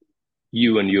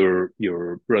 you and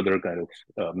your brother kind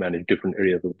of manage different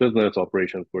areas of business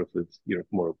operations versus you're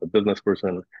more of a business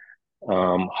person.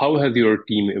 How has your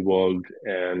team evolved,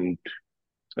 and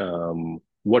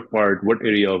what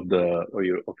area of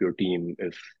your team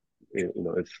is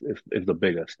the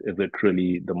biggest? Is it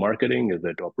really the marketing? Is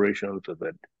it operations? Is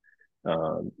it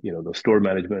the store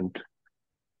management?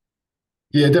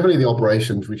 Yeah, definitely the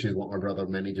operations, which is what my brother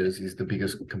manages, is the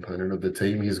biggest component of the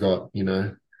team. He's got,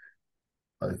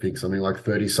 I think something like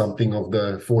 30 something of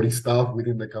the 40 staff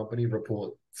within the company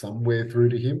report somewhere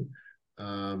through to him.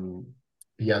 Um,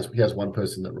 he has one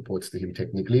person that reports to him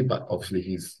technically, but obviously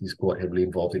he's quite heavily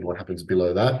involved in what happens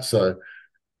below that. So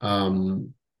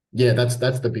um, yeah, that's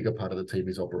the bigger part of the team,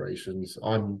 is operations.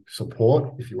 I'm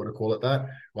support, if you want to call it that.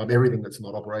 Everything that's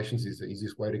not operations is the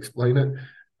easiest way to explain it.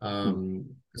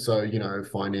 So,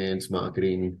 finance,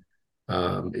 marketing,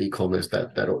 e-commerce,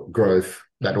 that growth,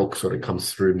 that all sort of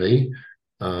comes through me.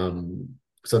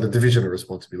 So the division of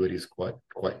responsibility is quite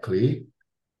clear.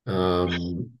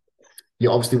 Um, yeah,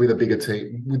 obviously with a bigger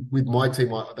team, with my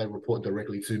team, they report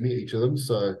directly to me, each of them.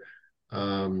 So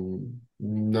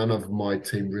none of my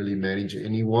team really manage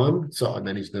anyone, so I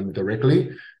manage them directly.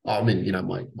 I mean,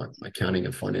 my accounting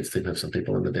and finance team have some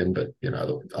people under them, but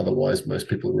otherwise most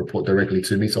people report directly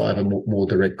to me, so I have a more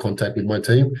direct contact with my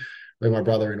team. Where my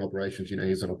brother in operations,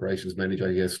 he's an operations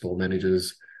manager, he has store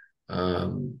managers.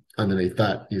 Underneath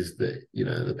that is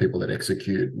the people that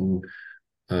execute, and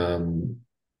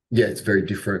yeah, it's very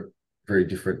different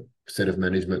set of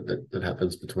management that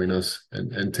happens between us,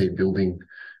 and team building.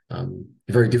 A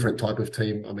very different type of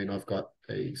team. I mean, I've got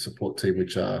a support team,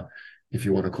 which are, if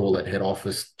you want to call it, head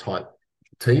office type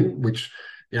team, which,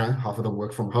 half of them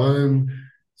work from home.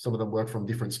 Some of them work from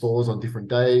different stores on different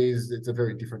days. It's a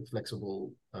very different,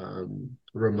 flexible,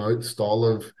 remote style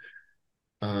of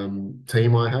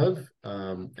team I have.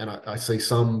 And I see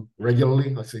some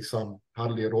regularly. I see some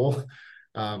hardly at all.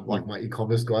 Like my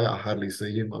e-commerce guy, I hardly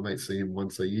see him. I might see him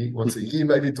once a year,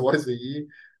 maybe twice a year.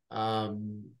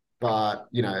 Um, but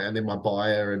and then my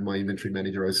buyer and my inventory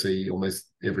manager I see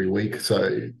almost every week.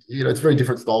 So it's a very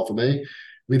different style for me.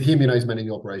 With him, he's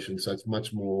managing operations, so it's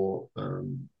much more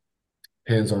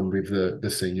hands-on with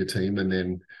the senior team, and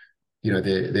then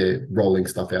they're rolling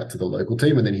stuff out to the local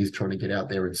team, and then he's trying to get out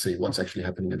there and see what's actually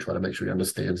happening and try to make sure he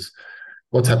understands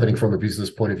what's happening from a business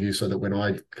point of view, so that when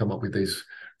I come up with these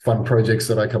fun projects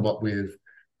that I come up with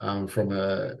from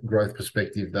a growth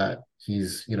perspective, that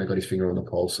he's got his finger on the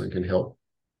pulse and can help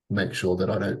make sure that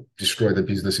I don't destroy the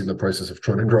business in the process of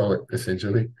trying to grow it,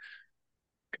 essentially.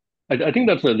 I think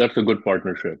that's a good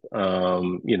partnership.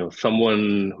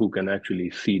 Someone who can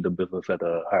actually see the business at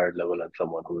a higher level and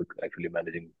someone who is actually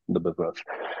managing the business.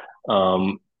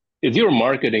 Um, is your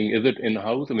marketing, is it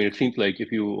in-house? I mean, it seems like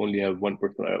if you only have one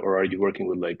person, or are you working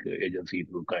with like agencies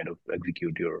who kind of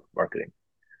execute your marketing?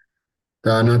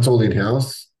 No, it's all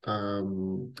in-house. I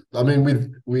mean,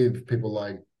 with people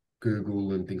like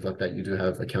Google and things like that, you do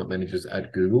have account managers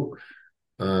at Google.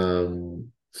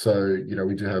 So,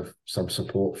 we do have some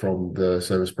support from the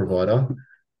service provider.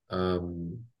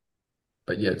 Um,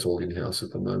 but yeah, it's all in-house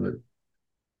at the moment.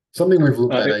 Something we've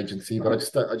looked Uh, at it- agency, but I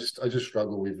just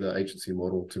struggle with the agency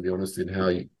model, to be honest, in how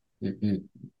you,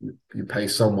 you pay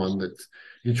someone that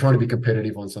you're trying to be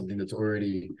competitive on something that's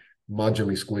already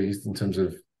marginally squeezed in terms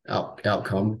of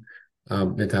outcome.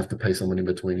 Then to have to pay someone in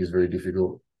between is very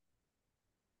difficult.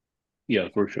 yeah,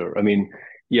 for sure. I mean,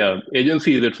 yeah,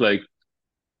 agencies, it's like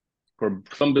for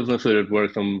some businesses it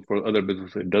works, some for other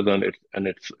businesses it doesn't.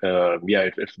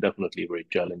 It's definitely a very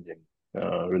challenging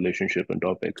relationship and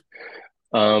topic.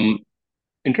 Um,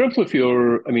 In terms of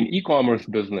I mean, e-commerce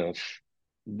business,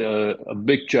 a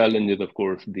big challenge is, of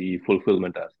course, the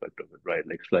fulfillment aspect of it, right?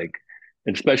 Like, it's like,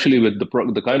 especially with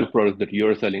the kind of products that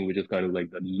you're selling, which is kind of like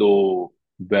the low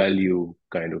value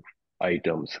kind of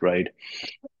items, right?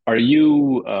 Are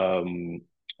you,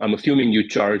 I'm assuming you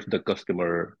charge the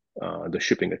customer the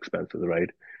shipping expenses, right?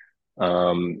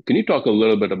 Can you talk a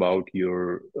little bit about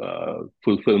your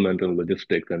fulfillment and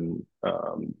logistics and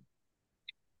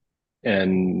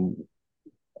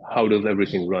how does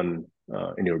everything run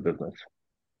in your business?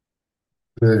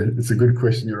 It's a good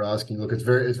question you're asking. Look, it's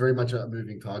very much a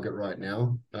moving target right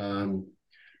now.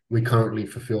 We currently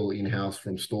fulfill in-house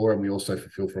from store, and we also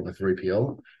fulfill from a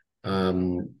 3PL.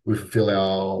 We fulfill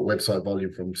our website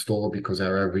volume from store because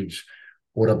our average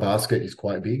order basket is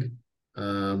quite big.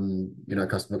 A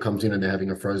customer comes in and they're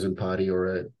having a Frozen party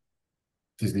or a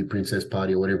Disney princess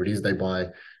party or whatever it is. They buy,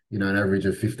 an average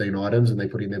of 15 items and they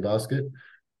put in their basket,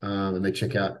 and they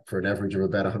check out for an average of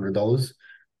about $100.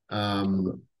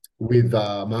 Um, with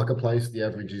marketplace, the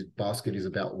average basket is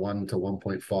about 1 to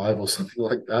 1.5 or something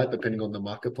like that, depending on the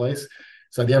marketplace.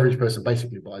 So the average person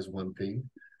basically buys one thing.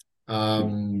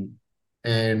 And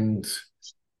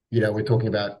we're talking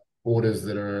about orders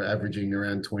that are averaging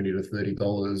around $20 to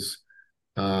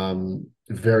 $30.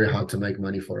 Very hard to make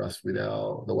money for us with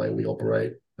the way we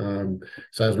operate.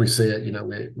 So as we see it,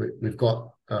 we've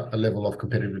got a level of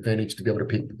competitive advantage to be able to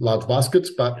pick large baskets,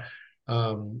 but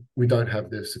we don't have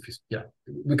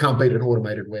we can't beat an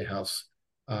automated warehouse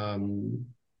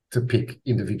to pick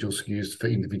individual SKUs for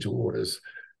individual orders.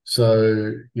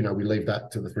 So, we leave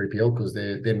that to the 3PL because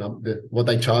what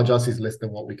they charge us is less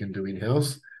than what we can do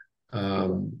in-house.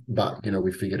 But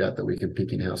we figured out that we can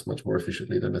pick in-house much more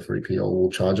efficiently than the 3PL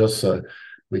will charge us. So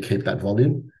we keep that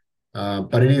volume.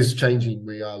 But it is changing.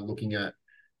 We are looking at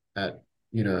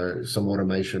some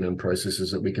automation and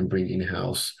processes that we can bring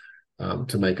in-house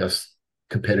to make us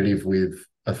competitive with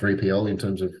a 3PL in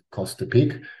terms of cost to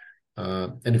pick.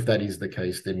 And if that is the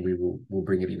case, then we'll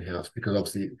bring it in-house, because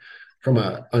obviously from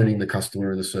owning the customer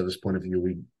and the service point of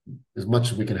view, as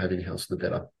much as we can have in-house, the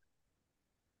better.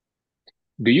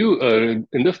 Do you,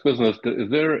 in this business, do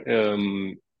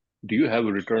you have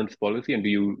a returns policy, and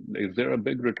is there a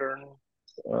big return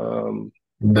No,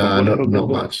 component not of the not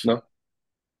business? much. No,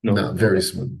 no. No, very Okay.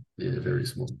 small. Yeah, very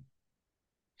small.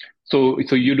 So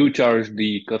you do charge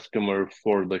the customer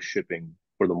for the shipping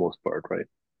for the most part, right?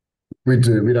 We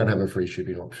do. We don't have a free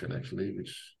shipping option actually,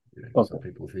 which some Okay.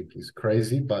 people think is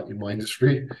crazy, but in my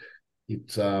industry, it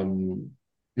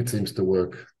seems to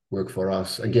work for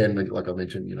us. Again, like I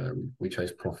mentioned, we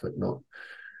chase profit,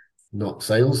 not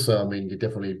sales. So I mean, you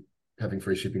definitely having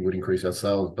free shipping would increase our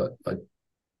sales, but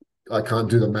I can't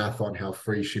do the math on how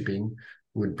free shipping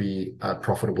would be a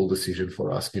profitable decision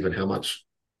for us, given how much,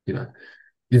 you know,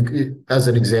 as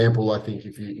an example, I think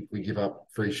if we give up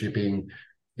free shipping,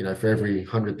 for every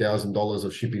 $100,000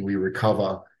 of shipping we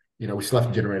recover, we still have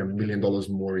to generate $1 million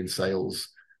more in sales,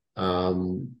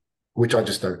 which I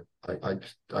just don't.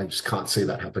 I just can't see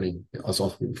that happening. Us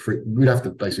offering free, we'd have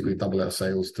to basically double our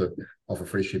sales to offer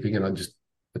free shipping, and I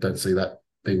don't see that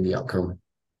being the outcome.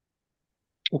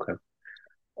 Okay.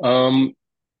 Um,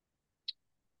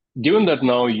 Given that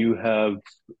now you have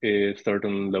a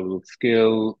certain level of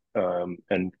scale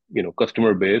and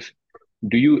customer base,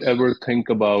 do you ever think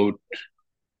about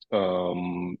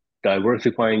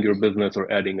diversifying your business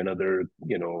or adding another,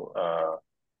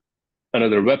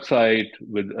 another website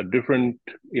with a different,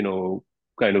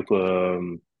 kind of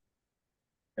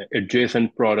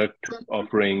adjacent product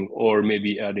offering, or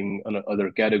maybe adding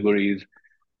other categories?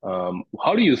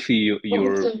 How do you see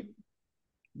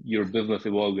your business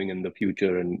evolving in the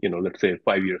future? And let's say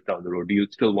 5 years down the road, do you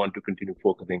still want to continue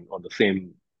focusing on the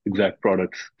same exact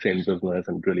products, same business,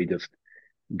 and really just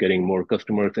getting more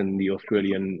customers in the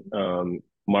Australian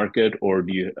market, or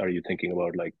are you thinking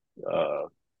about like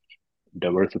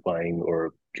diversifying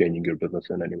or changing your business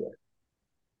in any way?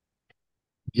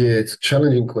 Yeah, it's a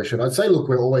challenging question. I'd say, look,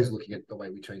 we're always looking at the way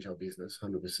we change our business,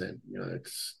 100%.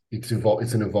 It's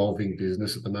an evolving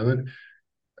business at the moment.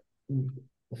 And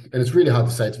it's really hard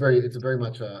to say. It's a very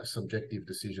much a subjective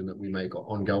decision that we make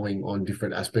ongoing on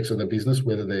different aspects of the business,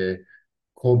 whether they're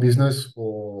core business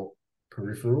or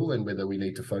peripheral, and whether we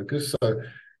need to focus. So,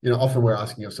 often we're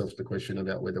asking ourselves the question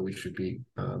about whether we should be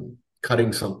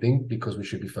cutting something because we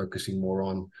should be focusing more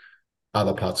on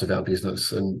other parts of our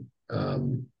business. And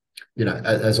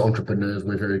as entrepreneurs,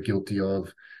 we're very guilty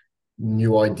of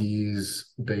new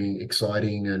ideas being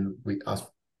exciting, and us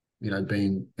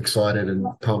being excited and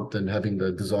pumped and having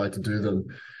the desire to do them.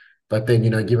 But then,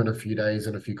 given a few days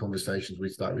and a few conversations, we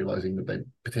start realizing that they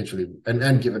potentially,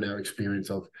 and given our experience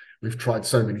of, we've tried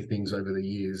so many things over the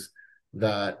years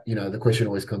that, the question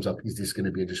always comes up, is this going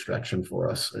to be a distraction for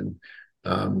us? And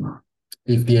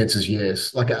if the answer is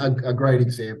yes, like a great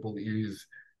example is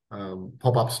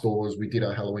pop-up stores. We did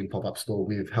a Halloween pop-up store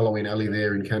with Halloween Alley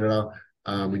there in Canada.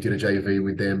 We did a JV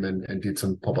with them and did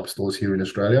some pop-up stores here in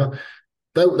Australia.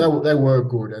 They were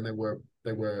good, and they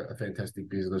were a fantastic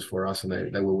business for us,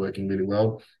 and they were working really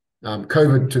well.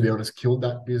 COVID, to be honest, killed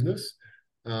that business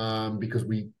because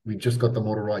we just got the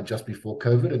model right just before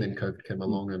COVID, and then COVID came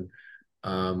along and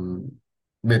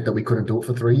meant that we couldn't do it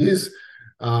for 3 years.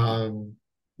 Now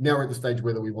we're at the stage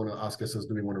whether we want to ask ourselves,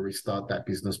 do we want to restart that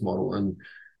business model? And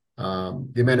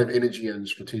the amount of energy and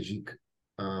strategic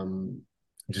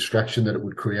distraction that it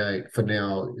would create, for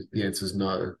now, the answer is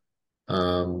no.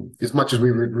 As much as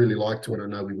we would really like to, and I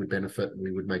know we would benefit and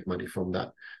we would make money from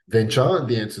that venture,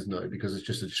 the answer is no, because it's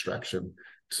just a distraction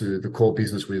to the core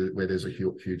business where there's a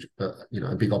huge,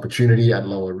 a big opportunity at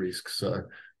lower risk. So,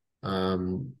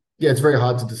 it's very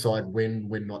hard to decide when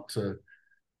not to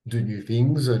do new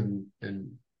things, and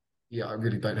I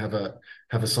really don't have a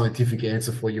scientific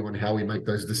answer for you on how we make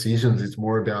those decisions. It's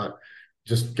more about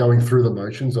just going through the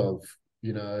motions of,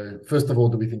 first of all,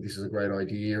 do we think this is a great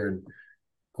idea? And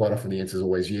quite often the answer is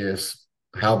always yes.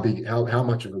 How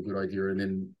much of a good idea? And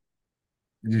then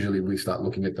usually we start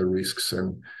looking at the risks,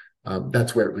 and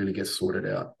that's where it really gets sorted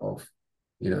out of,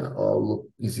 oh, look,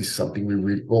 is this something we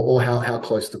really, or how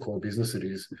close to core business it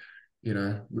is.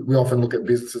 We often look at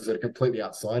businesses that are completely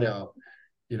outside our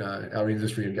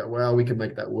industry and go, well, we can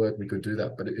make that work, we could do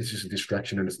that, but it's just a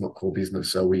distraction and it's not core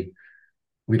business. So we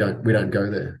don't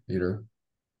go there.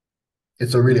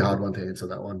 It's a really hard one to answer,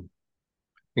 that one.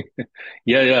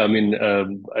 Yeah. I mean,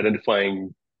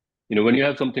 identifying, when you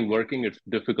have something working, it's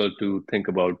difficult to think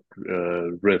about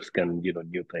risk and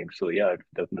new things. So yeah, it's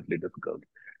definitely difficult.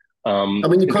 I mean, you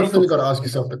In terms constantly of got to ask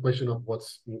yourself the question of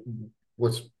what's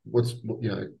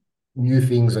new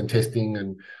things and testing.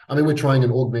 And I mean, we're trying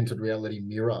an augmented reality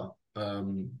mirror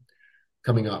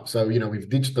coming up. So we've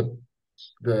ditched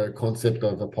the concept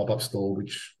of a pop-up store,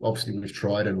 which obviously we've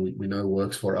tried and we know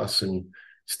works for us, and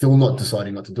still not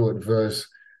deciding not to do it. Versus,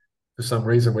 for some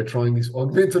reason, we're trying this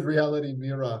augmented reality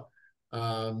mirror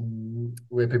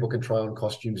where people can try on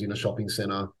costumes in a shopping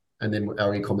center, and then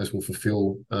our e-commerce will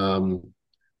fulfill that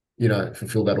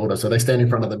order. So they stand in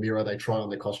front of the mirror, they try on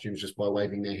their costumes just by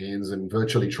waving their hands, and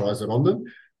virtually tries it on them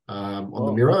on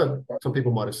the mirror. Some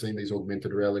people might have seen these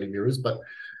augmented reality mirrors, but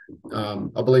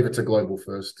I believe it's a global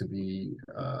first to be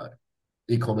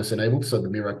e-commerce enabled. So the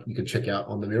mirror, you can check out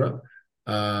on the mirror.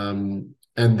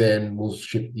 And then we'll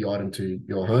ship the item to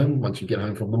your home. Once you get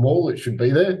home from the mall, it should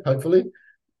be there, hopefully,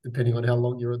 depending on how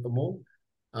long you're at the mall.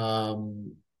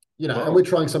 And we're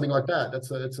trying something like that. That's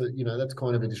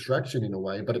kind of a distraction in a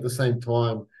way, but at the same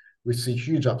time, we see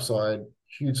huge upside,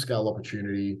 huge scale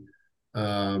opportunity,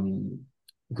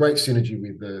 great synergy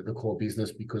with the core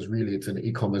business, because really it's an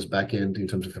e-commerce backend in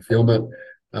terms of fulfillment.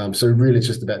 So really it's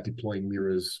just about deploying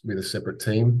mirrors with a separate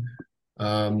team.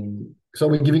 So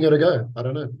we're giving it a go. I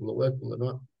don't know. Will it work? Will it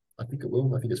not? I think it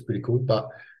will. I think it's pretty cool. But,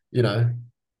 we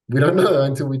don't know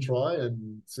until we try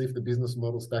and see if the business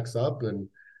model stacks up and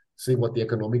see what the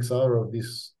economics are of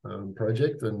this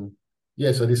project. And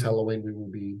so this Halloween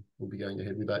we'll be going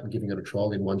ahead with that and giving it a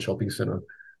trial in one shopping center.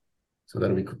 So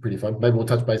that'll be pretty fun. Maybe we'll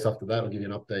touch base after that. I'll give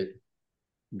you an update.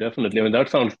 Definitely. I mean, that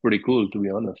sounds pretty cool, to be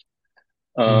honest.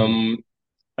 Mm. Um,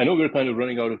 I know we're kind of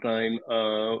running out of time.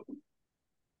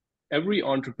 Every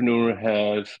entrepreneur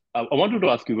has, I wanted to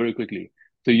ask you very quickly.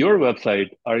 So your website,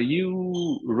 are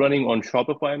you running on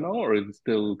Shopify now, or is it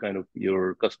still kind of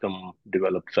your custom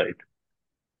developed site?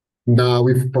 No,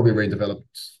 we've probably redeveloped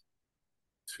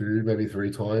two, maybe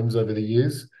three times over the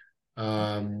years.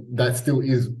 That still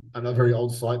is a very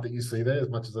old site that you see there. As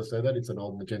much as I say that, it's an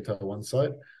old Magento 1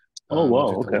 site, Oh,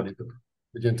 wow. Magento Okay. 1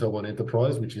 Magento 1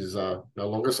 Enterprise, which is no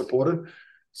longer supported.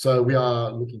 So we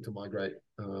are looking to migrate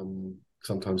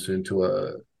sometime soon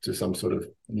to some sort of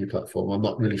new platform. I'm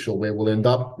not really sure where we'll end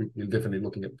up. We're definitely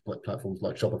looking at platforms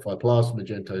like Shopify Plus,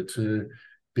 Magento 2,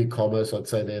 BigCommerce. I'd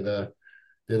say they're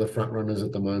the front runners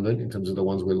at the moment in terms of the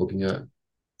ones we're looking at.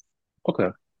 Okay.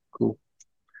 Cool.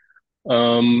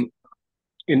 Um,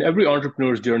 in every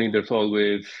entrepreneur's journey, there's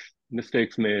always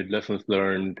mistakes made, lessons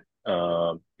learned,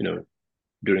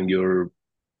 during your,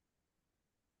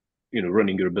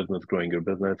 running your business, growing your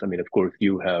business. I mean, of course,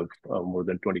 you have more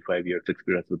than 25 years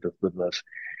experience with this business.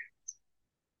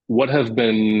 What has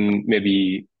been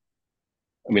maybe,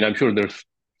 I mean, I'm sure there's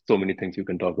so many things you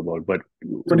can talk about, but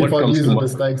what 25 comes years to of mind?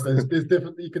 mistakes. There's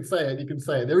definitely, you can say it. You can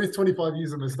say it. There is 25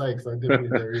 years of mistakes. So definitely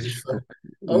there is. So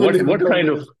I wouldn't even What go kind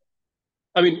there. of,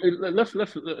 I mean,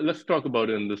 let's talk about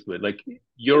it in this way, like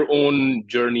your own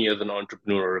journey as an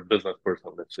entrepreneur or a business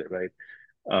person, let's say, right?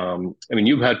 I mean,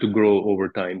 you've had to grow over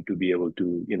time to be able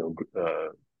to,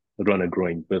 run a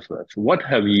growing business. What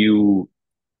have you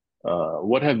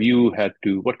had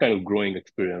to, what kind of growing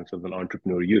experience as an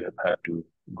entrepreneur you have had to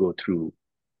go through?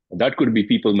 That could be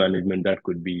people management, that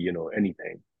could be,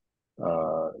 anything.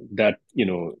 That,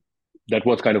 that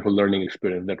was kind of a learning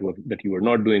experience that you were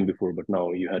not doing before, but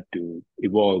now you had to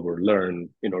evolve or learn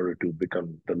in order to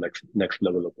become the next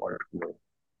level of entrepreneur.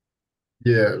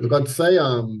 Yeah, look, I'd say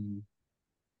I'll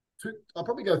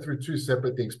probably go through two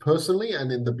separate things, personally and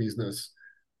then the business.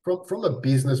 From a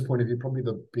business point of view, probably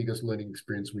the biggest learning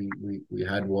experience we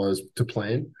had was to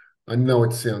plan. I know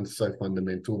it sounds so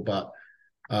fundamental, but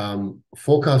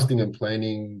forecasting and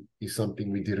planning is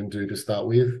something we didn't do to start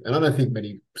with. And I don't think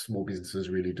many small businesses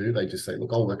really do. They just say,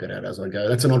 look, I'll work it out as I go.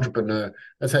 That's an entrepreneur.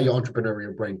 That's how your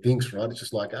entrepreneurial brain thinks, right? It's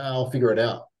just like, I'll figure it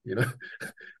out, you know,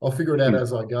 I'll figure it out Hmm.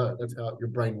 as I go. That's how your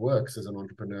brain works as an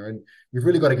entrepreneur. And you've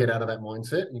really got to get out of that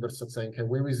mindset. And you've got to start saying, okay,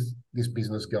 where is this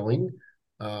business going?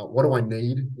 What do I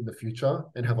need in the future?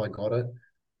 And have I got it?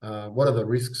 What are the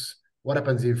risks? What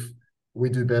happens if we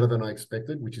do better than I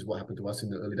expected, which is what happened to us in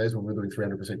the early days when we were doing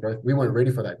 300% growth. We weren't ready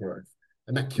for that growth.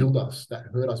 And that killed us. That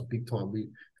hurt us big time. We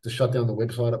had to shut down the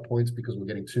website at points because we are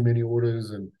getting too many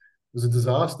orders and it was a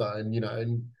disaster. And,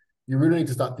 and you really need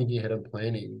to start thinking ahead and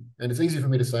planning. And it's easy for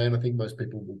me to say, and I think most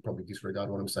people will probably disregard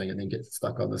what I'm saying and then get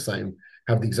stuck on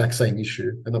have the exact same issue.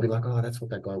 And they'll be like, oh, that's what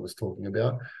that guy was talking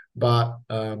about. But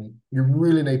you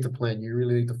really need to plan. You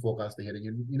really need to forecast ahead. And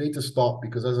you need to stop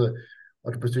because as a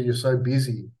entrepreneur, you're so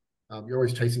busy, you're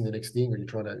always chasing the next thing, or you're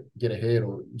trying to get ahead,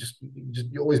 or just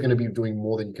you're always going to be doing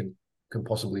more than you can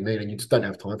possibly need, and you just don't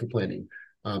have time for planning.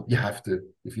 You have to.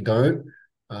 If you don't,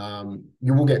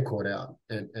 you will get caught out,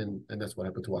 and that's what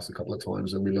happened to us a couple of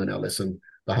times, and we learned our lesson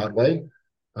the hard way.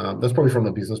 That's probably from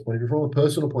a business point of view. From a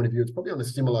personal point of view, it's probably on a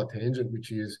similar tangent,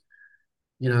 which is,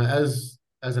 as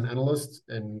an analyst,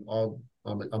 and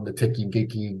I'm the techie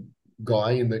geeky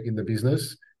guy in the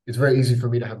business. It's very easy for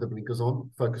me to have the blinkers on,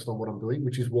 focused on what I'm doing,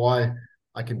 which is why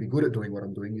I can be good at doing what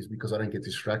I'm doing, is because I don't get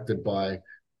distracted by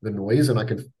the noise, and I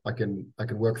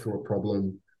can work through a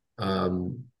problem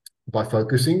by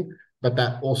focusing. But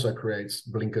that also creates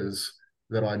blinkers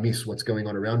that I miss what's going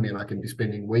on around me, and I can be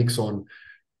spending weeks on,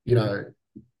 you know,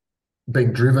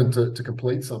 being driven to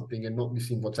complete something and not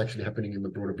missing what's actually happening in the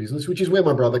broader business, which is where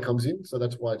my brother comes in. So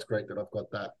that's why it's great that I've got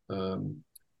that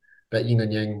yin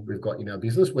and yang we've got in our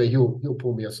business, where he'll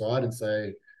pull me aside and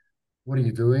say, "What are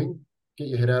you doing? Get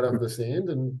your head out of the sand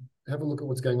and have a look at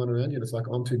what's going on around you." And it's like,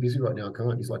 I'm too busy right now, I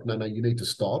can't. He's like, no, you need to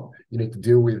stop. You need to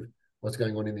deal with what's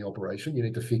going on in the operation. You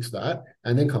need to fix that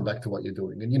and then come back to what you're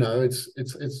doing. And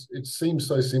it seems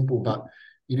so simple, but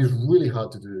it is really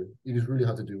hard to do. It is really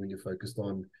hard to do when you're focused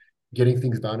on getting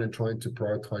things done and trying to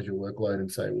prioritize your workload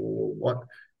and say, well, what,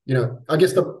 I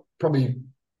guess I've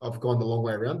gone the long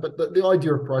way around, but the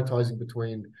idea of prioritizing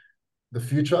between the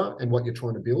future and what you're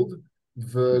trying to build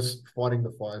versus fighting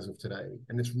the fires of today.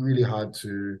 And it's really hard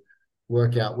to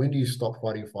work out, when do you stop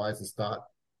fighting fires and start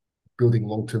building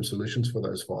long-term solutions for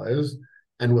those fires?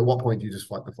 And at what point do you just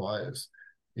fight the fires?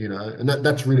 And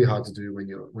that's really hard to do when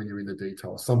you're in the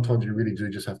details. Sometimes you really do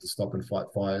just have to stop and fight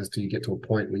fires till you get to a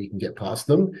point where you can get past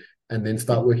them and then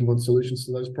start working on solutions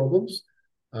to those problems.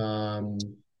 But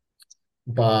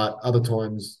other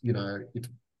times,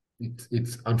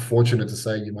 it's unfortunate to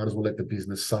say you might as well let the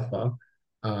business suffer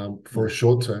for a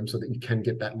short term so that you can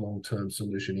get that long term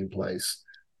solution in place.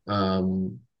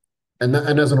 And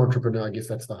as an entrepreneur, I guess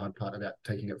that's the hard part about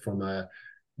taking it from a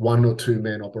 1 or 2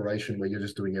 man operation where you're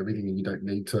just doing everything and you don't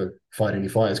need to fight any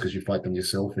fires because you fight them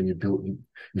yourself and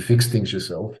you fix things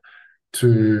yourself,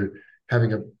 to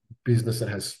having a business that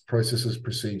has processes,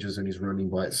 procedures, and is running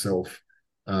by itself.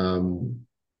 You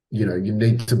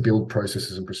need to build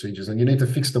processes and procedures, and you need to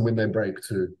fix them when they break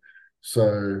too.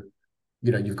 So,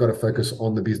 you've got to focus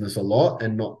on the business a lot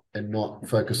and not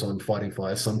focus on fighting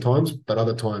fires sometimes, but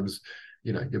other times,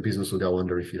 your business will go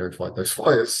under if you don't fight those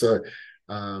fires. So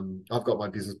I've got my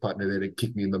business partner there to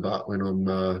kick me in the butt when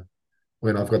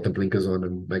I've got the blinkers on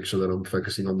and make sure that I'm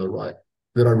focusing on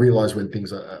that I realize when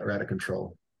things are out of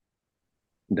control.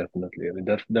 Definitely. I mean,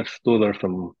 those are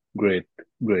some great,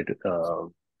 great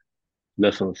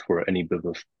lessons for any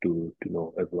business to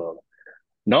know as well.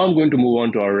 Now I'm going to move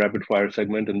on to our rapid fire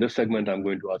segment. In this segment, I'm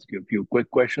going to ask you a few quick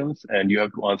questions, and you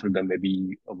have to answer them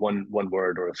maybe one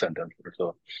word or a sentence or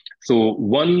so. So,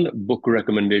 one book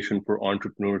recommendation for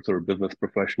entrepreneurs or business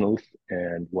professionals,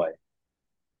 and why?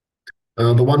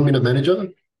 The 1 Minute Manager.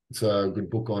 It's a good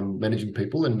book on managing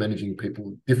people and managing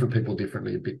different people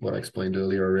differently. A bit what I explained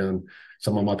earlier around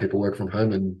some of my people work from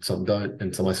home and some don't,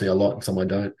 and some I see a lot and some I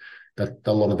don't. That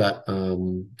a lot of that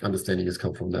understanding has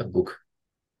come from that book.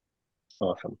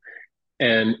 Awesome.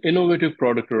 An innovative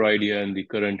product or idea in the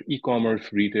current e-commerce,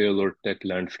 retail, or tech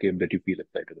landscape that you feel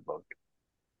excited about?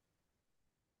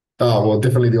 Oh, well,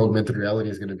 definitely the augmented reality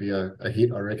is going to be a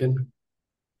hit, I reckon.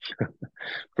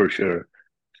 For sure.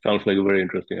 Sounds like a very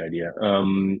interesting idea.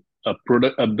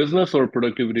 A business or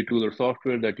productivity tool or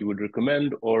software that you would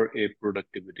recommend, or a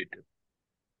productivity tip?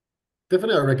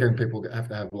 Definitely, I reckon people have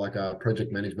to have like a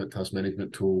project management, task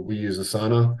management tool. We use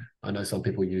Asana. I know some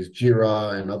people use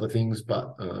Jira and other things,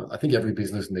 but I think every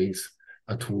business needs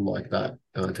a tool like that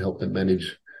to help them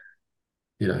manage.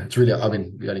 It's really, I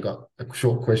mean, we only got a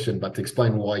short question, but to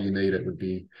explain why you need it would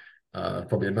be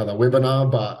probably another webinar.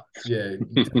 But yeah, you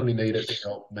definitely need it to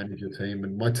help manage your team.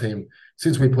 And my team,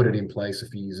 since we put it in place a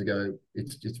few years ago,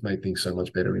 it's made things so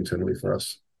much better internally for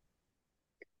us.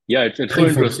 Yeah, it's so Painful to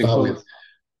interesting. start So with,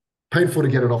 painful to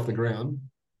get it off the ground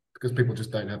because people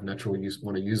just don't have natural use,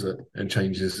 want to use it, and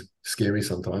change is scary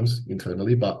sometimes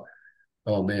internally. But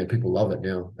oh man, people love it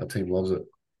now. Our team loves it.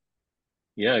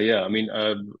 yeah. I mean,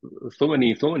 so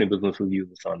many businesses use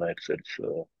Asana.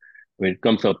 I mean, it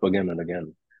comes up again and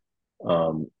again.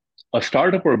 Um, a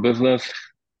startup or business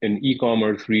in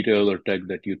e-commerce, retail, or tech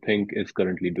that you think is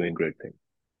currently doing great things.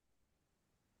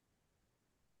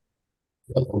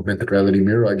 Augmented reality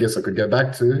mirror, I guess I could go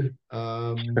back to.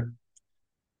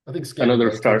 I think Scan and Another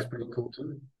Go Tech is start. pretty cool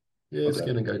too. Yeah, Okay.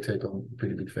 Scan and Go Tech. I'm a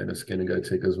pretty big fan of Scan and Go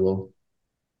Tech as well.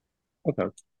 Okay.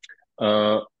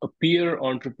 A peer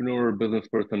entrepreneur or business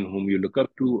person whom you look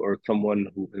up to, or someone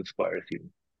who inspires you.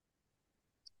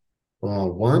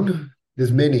 Oh, one.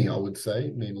 There's many, I would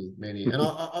say, many, and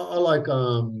I like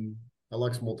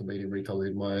small to medium retail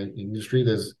in my industry.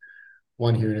 There's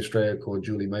one here in Australia called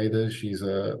Julie Mathers. She's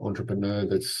an entrepreneur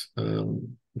that's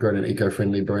grown an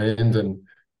eco-friendly brand and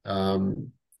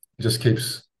um, just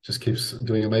keeps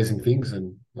doing amazing things.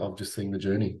 And I've just seen the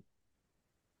journey.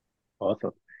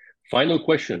 Awesome. Final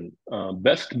question.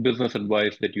 Best business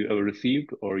advice that you ever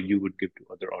received or you would give to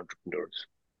other entrepreneurs?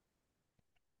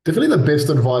 Definitely the best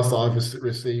advice I've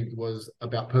received was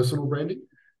about personal branding.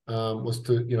 Was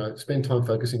to spend time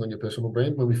focusing on your personal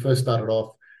brand. When we first started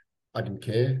off, I didn't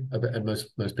care about, and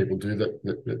most people do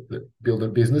that build a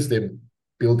business. They're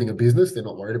building a business. They're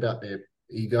not worried about their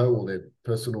ego or their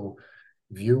personal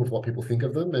view of what people think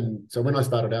of them. And so when I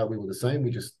started out, we were the same. We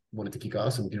just wanted to kick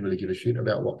ass and didn't really give a shit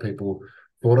about what people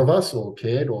thought of us or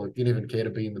cared or didn't even care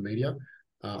to be in the media.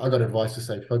 I got advice to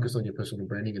say focus on your personal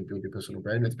branding and build your personal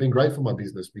brand. It's been great for my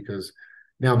business because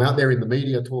now I'm out there in the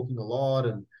media talking a lot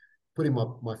and putting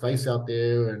my face out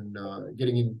there and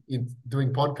getting in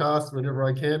doing podcasts whenever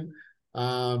I can.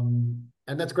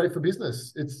 And that's great for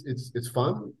business. It's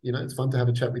fun, it's fun to have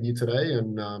a chat with you today,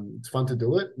 and it's fun to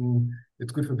do it, and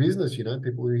it's good for business.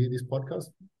 People who hear this podcast,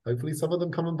 hopefully some of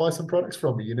them come and buy some products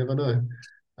from me. You never know.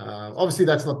 Obviously,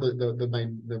 that's not the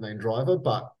main driver,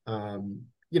 but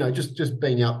just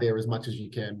being out there as much as you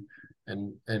can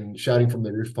and shouting from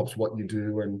the rooftops what you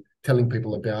do and telling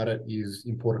people about it is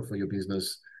important for your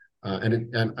business.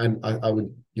 And I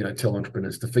would tell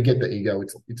entrepreneurs to forget the ego.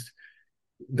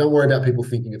 don't worry about people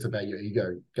thinking it's about your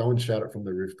ego. Go and shout it from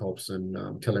the rooftops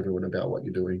and tell everyone about what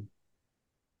you're doing.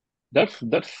 That's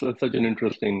such an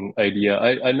interesting idea.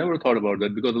 I never thought about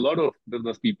that because a lot of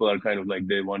business people are kind of like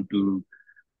they don't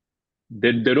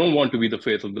want to be the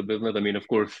face of the business. I mean, of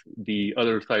course, the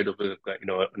other side of it,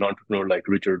 an entrepreneur like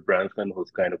Richard Branson,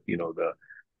 who's kind of,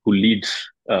 who leads,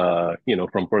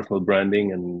 from personal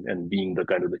branding and being the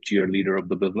kind of the cheerleader of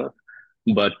the business.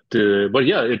 But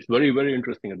yeah, it's very, very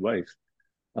interesting advice.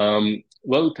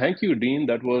 Well, thank you, Dean.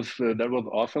 That was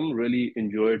awesome. Really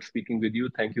enjoyed speaking with you.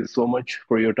 Thank you so much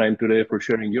for your time today, for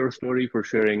sharing your story, for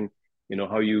sharing,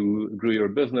 how you grew your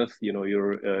business,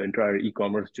 your entire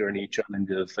e-commerce journey,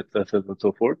 challenges, successes, and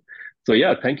so forth. So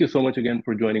yeah, thank you so much again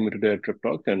for joining me today at Trip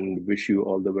Talk, and wish you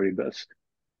all the very best.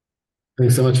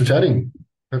 Thanks so much for chatting.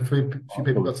 Hopefully, a few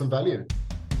people Awesome. got some value.